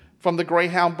removed from the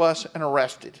Greyhound bus and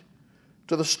arrested,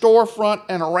 to the storefront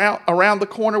and around the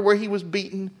corner where he was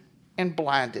beaten and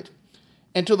blinded,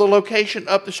 and to the location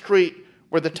up the street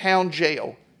where the town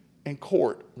jail and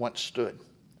court once stood.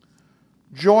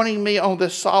 Joining me on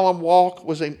this solemn walk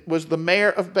was the mayor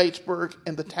of Batesburg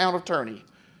and the town attorney,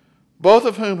 both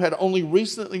of whom had only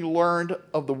recently learned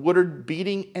of the Woodard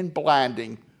beating and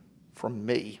blinding from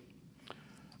me.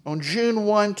 On June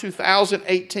 1,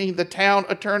 2018, the town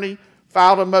attorney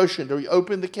filed a motion to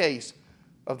reopen the case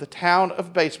of the town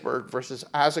of Batesburg versus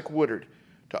Isaac Woodard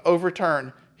to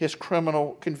overturn his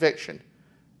criminal conviction.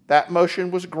 That motion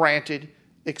was granted,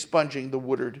 expunging the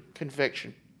Woodard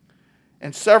conviction.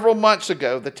 And several months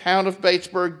ago, the town of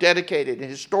Batesburg dedicated a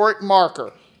historic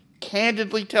marker,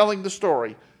 candidly telling the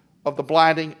story of the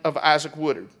blinding of Isaac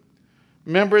Woodard.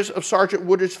 Members of Sergeant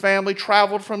Woodard's family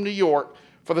traveled from New York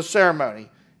for the ceremony,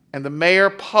 and the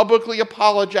mayor publicly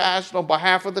apologized on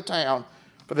behalf of the town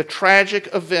for the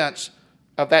tragic events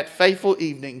of that fateful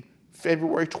evening,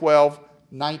 February 12,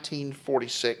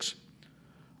 1946.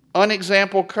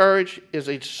 Unexampled Courage is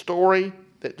a story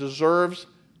that deserves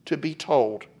to be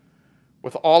told,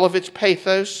 with all of its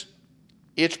pathos,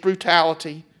 its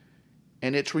brutality,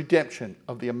 and its redemption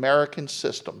of the American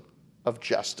system of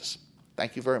justice.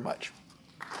 Thank you very much.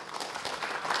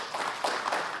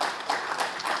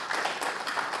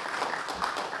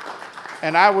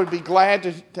 And I would be glad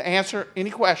to answer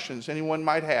any questions anyone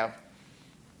might have.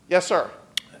 Yes, sir.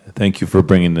 Thank you for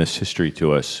bringing this history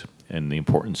to us and the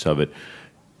importance of it.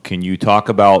 Can you talk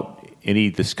about any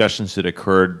discussions that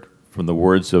occurred from the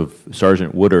words of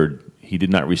Sergeant Woodard? He did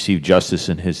not receive justice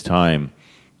in his time,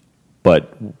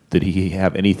 but did he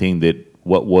have anything that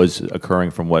what was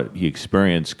occurring from what he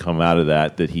experienced come out of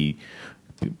that he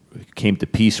came to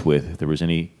peace with, if there was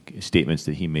any statements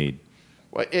that he made?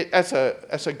 Well, that's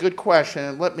a good question,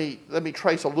 and let me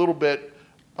trace a little bit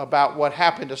about what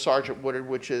happened to Sergeant Woodard,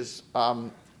 which is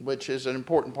an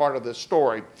important part of this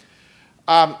story.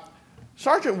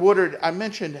 Sergeant Woodard, I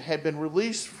mentioned, had been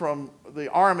released from the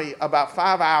Army about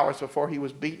 5 hours before he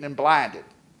was beaten and blinded,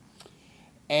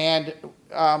 and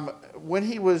when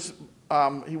he was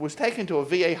taken to a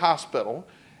VA hospital,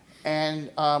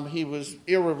 and he was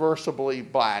irreversibly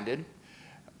blinded.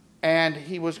 And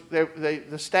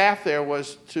the staff there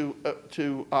was to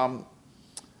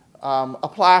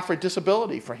apply for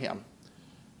disability for him.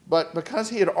 But because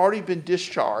he had already been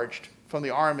discharged from the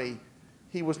Army,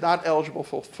 he was not eligible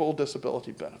for full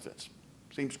disability benefits.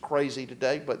 Seems crazy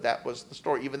today, but that was the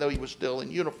story, even though he was still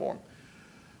in uniform.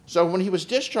 So when he was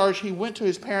discharged, he went to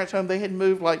his parents' home. They had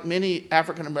moved, like many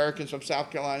African Americans from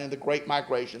South Carolina in the Great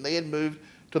Migration. They had moved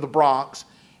to the Bronx.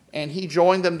 and he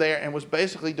joined them there and was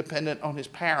basically dependent on his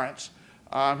parents.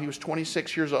 He was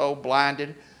 26 years old,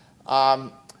 blinded.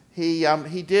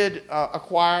 He did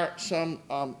acquire some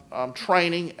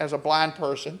training as a blind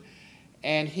person,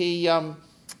 and he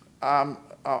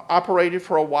operated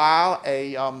for a while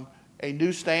a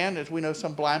newsstand, as we know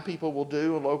some blind people will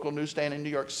do, a local newsstand in New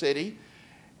York City.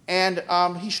 And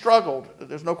he struggled,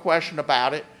 there's no question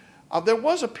about it. There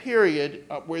was a period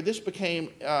where this became,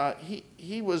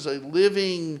 he was a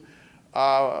living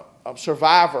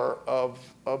survivor of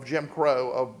Jim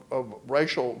Crow, of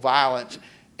racial violence.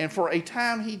 And for a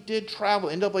time he did travel.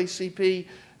 NAACP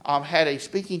had a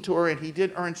speaking tour, and he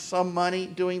did earn some money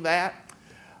doing that.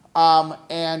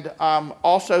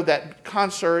 Also that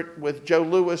concert with Joe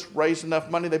Louis raised enough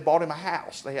money, they bought him a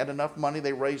house. They had enough money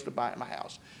they raised to buy him a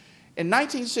house. In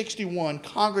 1961,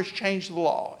 Congress changed the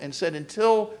law and said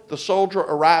until the soldier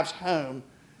arrives home,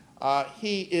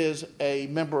 he is a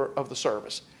member of the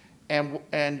service. And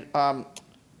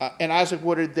Isaac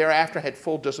Woodard thereafter had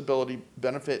full disability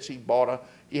benefits. He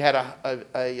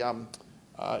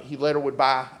later would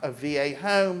buy a VA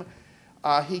home.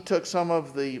 He took some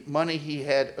of the money he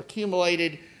had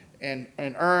accumulated and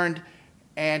earned,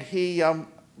 and he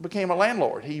became a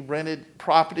landlord. He rented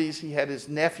properties. He had his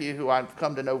nephew, who I've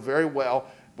come to know very well,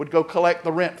 would go collect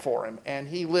the rent for him, and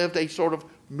he lived a sort of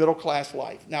middle-class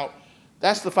life. Now,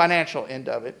 that's the financial end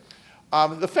of it.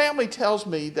 The family tells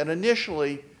me that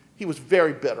initially he was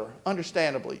very bitter,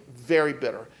 understandably very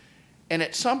bitter. And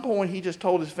at some point he just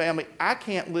told his family, I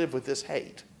can't live with this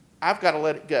hate. I've got to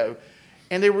let it go.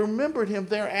 And they remembered him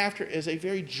thereafter as a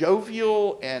very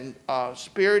jovial and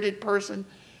spirited person.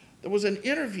 There was an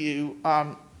interview,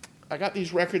 I got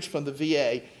these records from the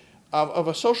VA, of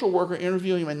a social worker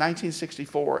interviewing him in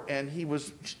 1964, and he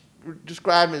was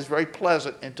described as very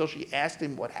pleasant until she asked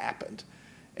him what happened.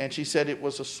 And she said it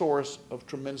was a source of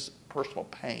tremendous personal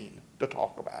pain to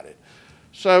talk about it.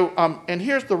 So, and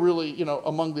here's the really,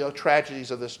 among the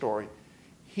tragedies of this story.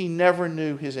 He never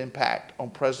knew his impact on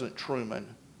President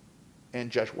Truman and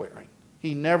Judge Waring.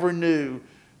 He never knew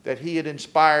that he had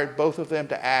inspired both of them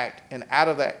to act, and out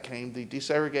of that came the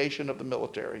desegregation of the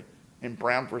military in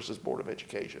Brown versus Board of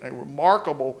Education. A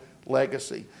remarkable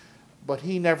legacy, but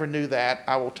he never knew that.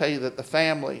 I will tell you that the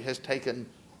family has taken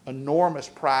enormous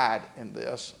pride in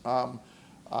this.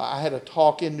 I had a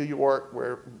talk in New York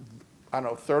where,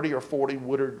 30 or 40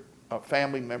 Woodard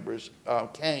family members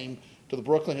came to the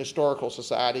Brooklyn Historical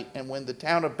Society, and when the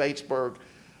town of Batesburg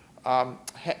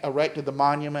erected the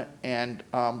monument and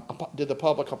did the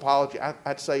public apology,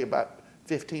 I'd say about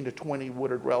 15 to 20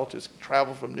 Woodard relatives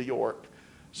traveled from New York.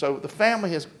 So the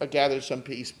family has gathered some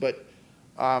peace, but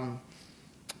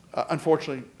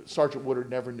unfortunately, Sergeant Woodard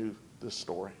never knew this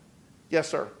story. Yes,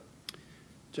 sir.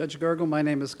 Judge Gergel, my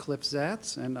name is Cliff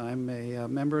Zatz, and I'm a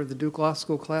member of the Duke Law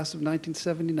School class of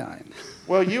 1979.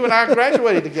 Well, you and I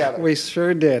graduated together. We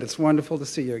sure did. It's wonderful to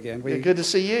see you again. Good to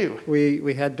see you.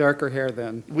 We had darker hair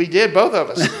then. We did, both of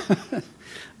us.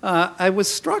 I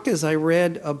was struck as I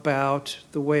read about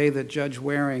the way that Judge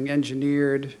Waring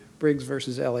engineered Briggs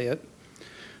versus Elliott.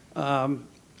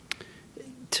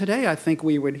 Today, I think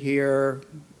we would hear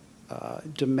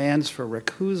demands for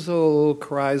recusal,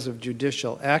 cries of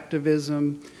judicial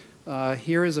activism.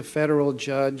 Here is a federal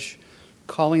judge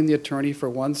calling the attorney for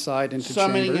one side into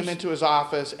summoning chambers. Him into his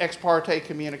office, ex parte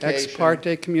communication. Ex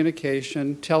parte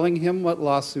communication, telling him what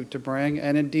lawsuit to bring,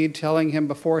 and indeed telling him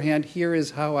beforehand, here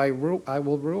is how I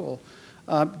will rule.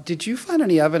 Did you find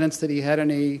any evidence that he had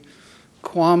any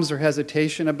qualms or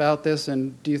hesitation about this,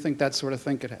 and do you think that sort of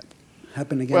thing could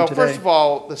happen again today? Well, first of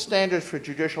all, the standards for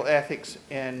judicial ethics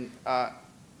in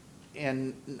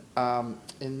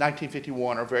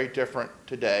 1951 are very different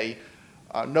today.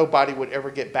 Nobody would ever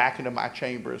get back into my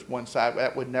chamber as one side.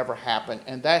 That would never happen.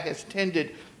 And that has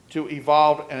tended to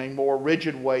evolve in a more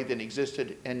rigid way than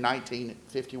existed in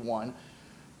 1951.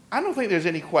 I don't think there's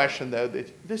any question, though,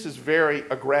 that this is very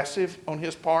aggressive on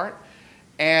his part.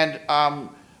 And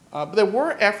there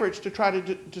were efforts to try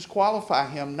to disqualify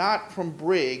him, not from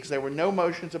Briggs. There were no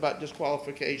motions about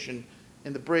disqualification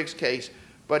in the Briggs case,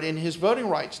 but in his voting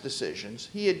rights decisions,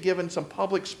 he had given some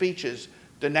public speeches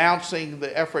denouncing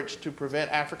the efforts to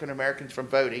prevent African Americans from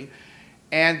voting,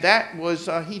 and that was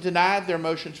he denied their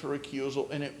motions for recusal,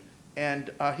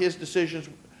 and his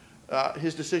decision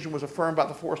was affirmed by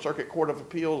the Fourth Circuit Court of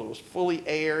Appeals. It was fully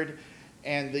aired.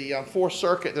 And the Fourth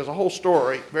Circuit, there's a whole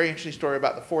story, very interesting story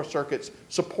about the Fourth Circuit's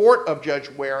support of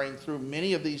Judge Waring through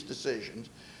many of these decisions.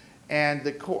 And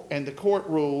the court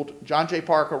ruled, John J.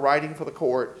 Parker writing for the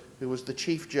court, who was the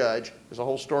chief judge, there's a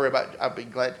whole story about, I'd be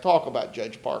glad to talk about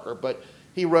Judge Parker, but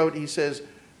he wrote, he says,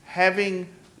 having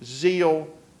zeal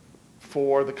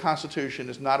for the Constitution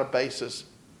is not a basis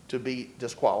to be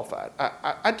disqualified.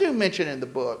 I do mention in the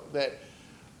book that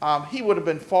he would have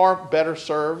been far better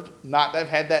served not to have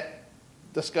had that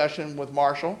discussion with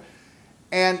Marshall.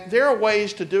 And there are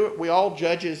ways to do it. We all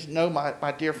judges know,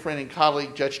 my dear friend and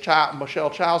colleague, Judge Michelle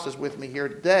Childs is with me here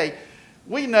today.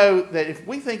 We know that if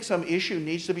we think some issue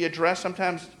needs to be addressed,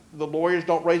 sometimes the lawyers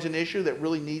don't raise an issue that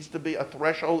really needs to be a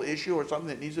threshold issue or something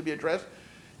that needs to be addressed.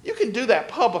 You can do that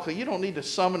publicly. You don't need to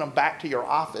summon them back to your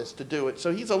office to do it.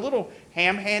 So he's a little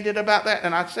ham-handed about that.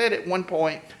 And I said at one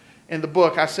point in the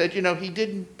book, I said, you know, he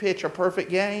didn't pitch a perfect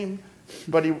game,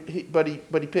 but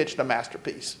he pitched a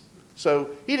masterpiece. So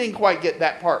he didn't quite get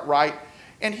that part right.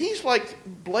 And he's like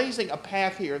blazing a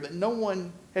path here that no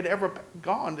one had ever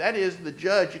gone. That is the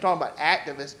judge. You're talking about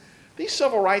activists. These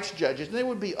civil rights judges, and there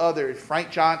would be others,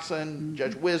 Frank Johnson,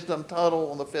 Judge Wisdom,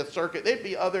 Tuttle on the Fifth Circuit. There'd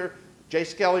be other, J.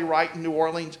 Skelly Wright in New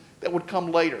Orleans, that would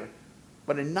come later.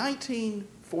 But in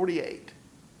 1948,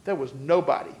 there was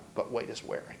nobody but Waties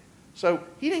Waring. So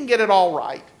he didn't get it all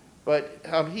right, but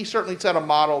he certainly set a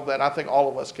model that I think all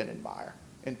of us can admire,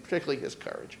 and particularly his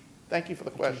courage. Thank you for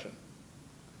the question.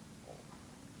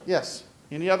 Yes,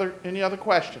 any other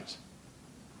questions?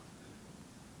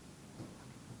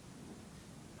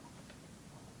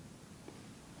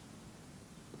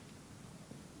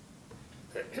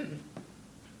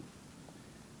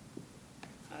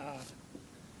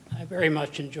 I very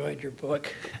much enjoyed your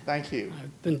book. Thank you.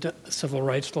 I've been a civil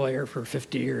rights lawyer for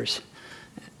 50 years,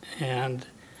 and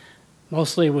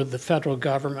mostly with the federal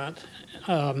government.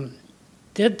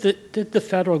 Did the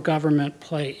federal government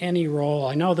play any role?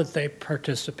 I know that they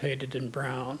participated in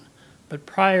Brown, but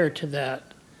prior to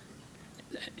that,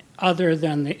 other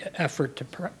than the effort to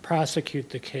prosecute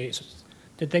the case,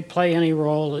 did they play any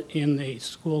role in the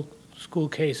school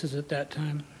cases at that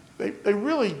time? They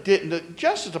really didn't. The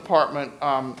Justice Department,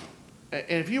 and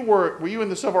if you were you in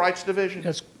the Civil Rights Division?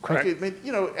 That's correct. Okay, I mean,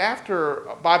 you know, after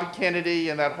Bobby Kennedy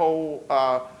and that whole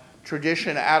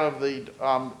tradition out of the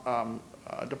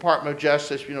Department of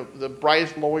Justice, you know, the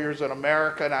brightest lawyers in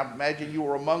America, and I imagine you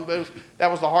were among those.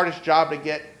 That was the hardest job to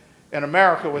get in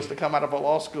America, was to come out of a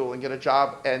law school and get a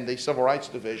job in the Civil Rights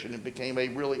Division. It became a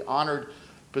really honored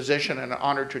position and an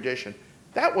honored tradition.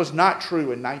 That was not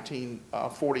true in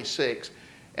 1946.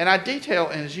 And I detail,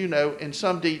 and as you know, in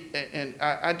some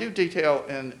I do detail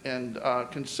in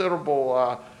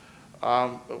considerable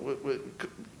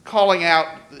calling out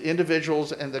the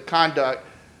individuals and the conduct,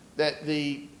 that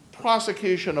the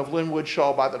prosecution of Lynn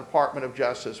Woodshaw by the Department of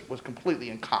Justice was completely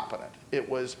incompetent. It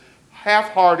was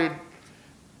half-hearted.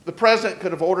 The president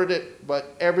could have ordered it,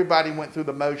 but everybody went through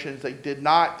the motions. They did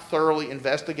not thoroughly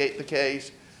investigate the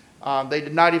case. They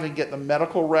did not even get the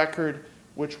medical record,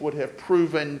 which would have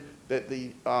proven that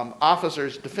the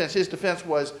officer's defense, his defense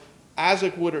was,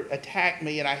 Isaac Woodard attacked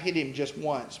me and I hit him just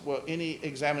once. Well, any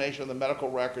examination of the medical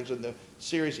records and the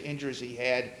serious injuries he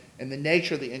had and the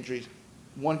nature of the injuries,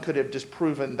 one could have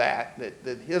disproven that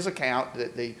his account,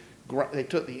 that they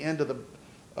took the end of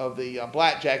the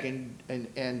blackjack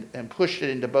and pushed it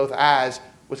into both eyes,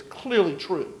 was clearly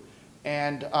true.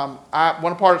 And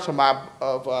one part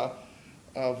of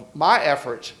my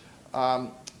efforts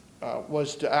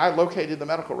was I located the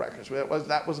medical records.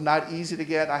 That was not easy to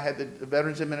get. I had the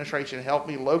Veterans Administration help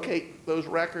me locate those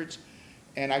records,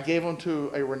 and I gave them to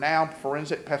a renowned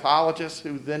forensic pathologist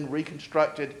who then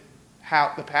reconstructed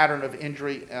the pattern of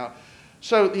injury.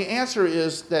 So the answer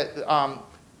is that,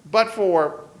 but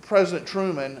for President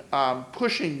Truman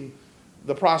pushing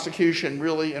the prosecution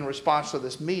really in response to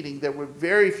this meeting, there were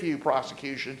very few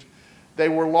prosecutions. They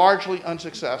were largely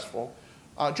unsuccessful.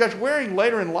 Judge Waring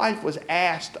later in life was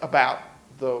asked about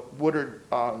the Woodard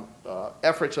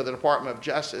efforts of the Department of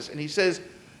Justice, and he says,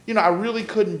 you know, I really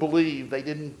couldn't believe they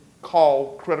didn't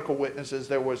call critical witnesses.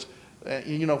 There was,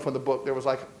 you know, from the book, there was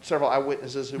like several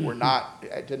eyewitnesses who were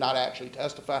did not actually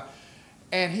testify.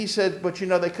 And he said, but you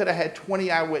know, they could have had 20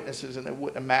 eyewitnesses and it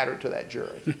wouldn't have mattered to that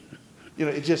jury. You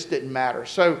know, it just didn't matter.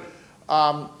 So,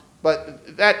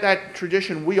 but that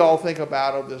tradition we all think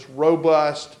about of this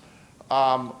robust,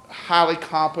 highly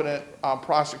competent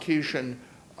prosecution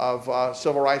of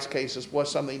civil rights cases was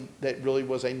something that really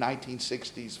was a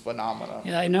 1960s phenomenon.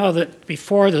 Yeah, I know that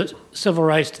before the Civil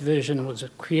Rights Division was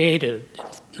created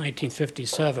in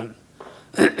 1957,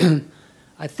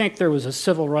 I think there was a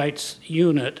civil rights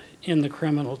unit in the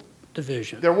criminal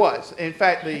division. There was. In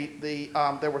fact,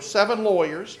 there were 7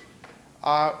 lawyers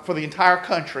for the entire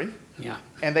country, Yeah.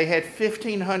 and they had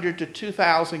 1,500 to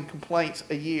 2,000 complaints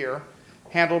a year,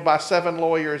 handled by 7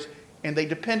 lawyers, and they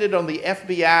depended on the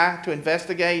FBI to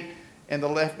investigate, and the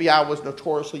FBI was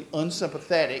notoriously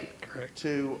unsympathetic Correct.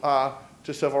 to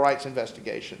civil rights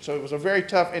investigation. So it was a very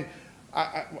tough, and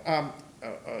A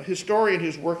historian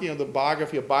who's working on the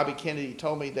biography of Bobby Kennedy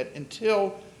told me that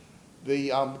until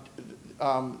the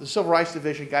Civil Rights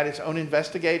Division got its own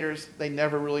investigators, they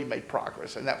never really made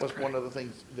progress, and that was one of the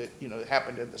things that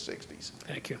happened in the 60s.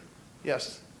 Thank you.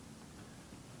 Yes.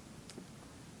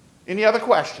 Any other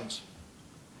questions?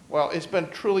 Well, it's been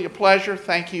truly a pleasure.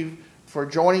 Thank you for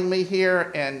joining me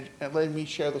here and letting me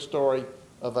share the story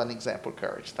of Unexampled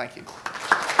Courage. Thank you.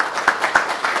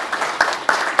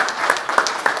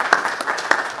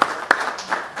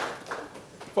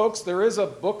 Folks, there is a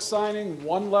book signing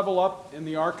one level up in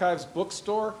the Archives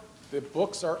bookstore. The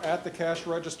books are at the cash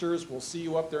registers. We'll see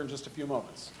you up there in just a few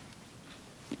moments.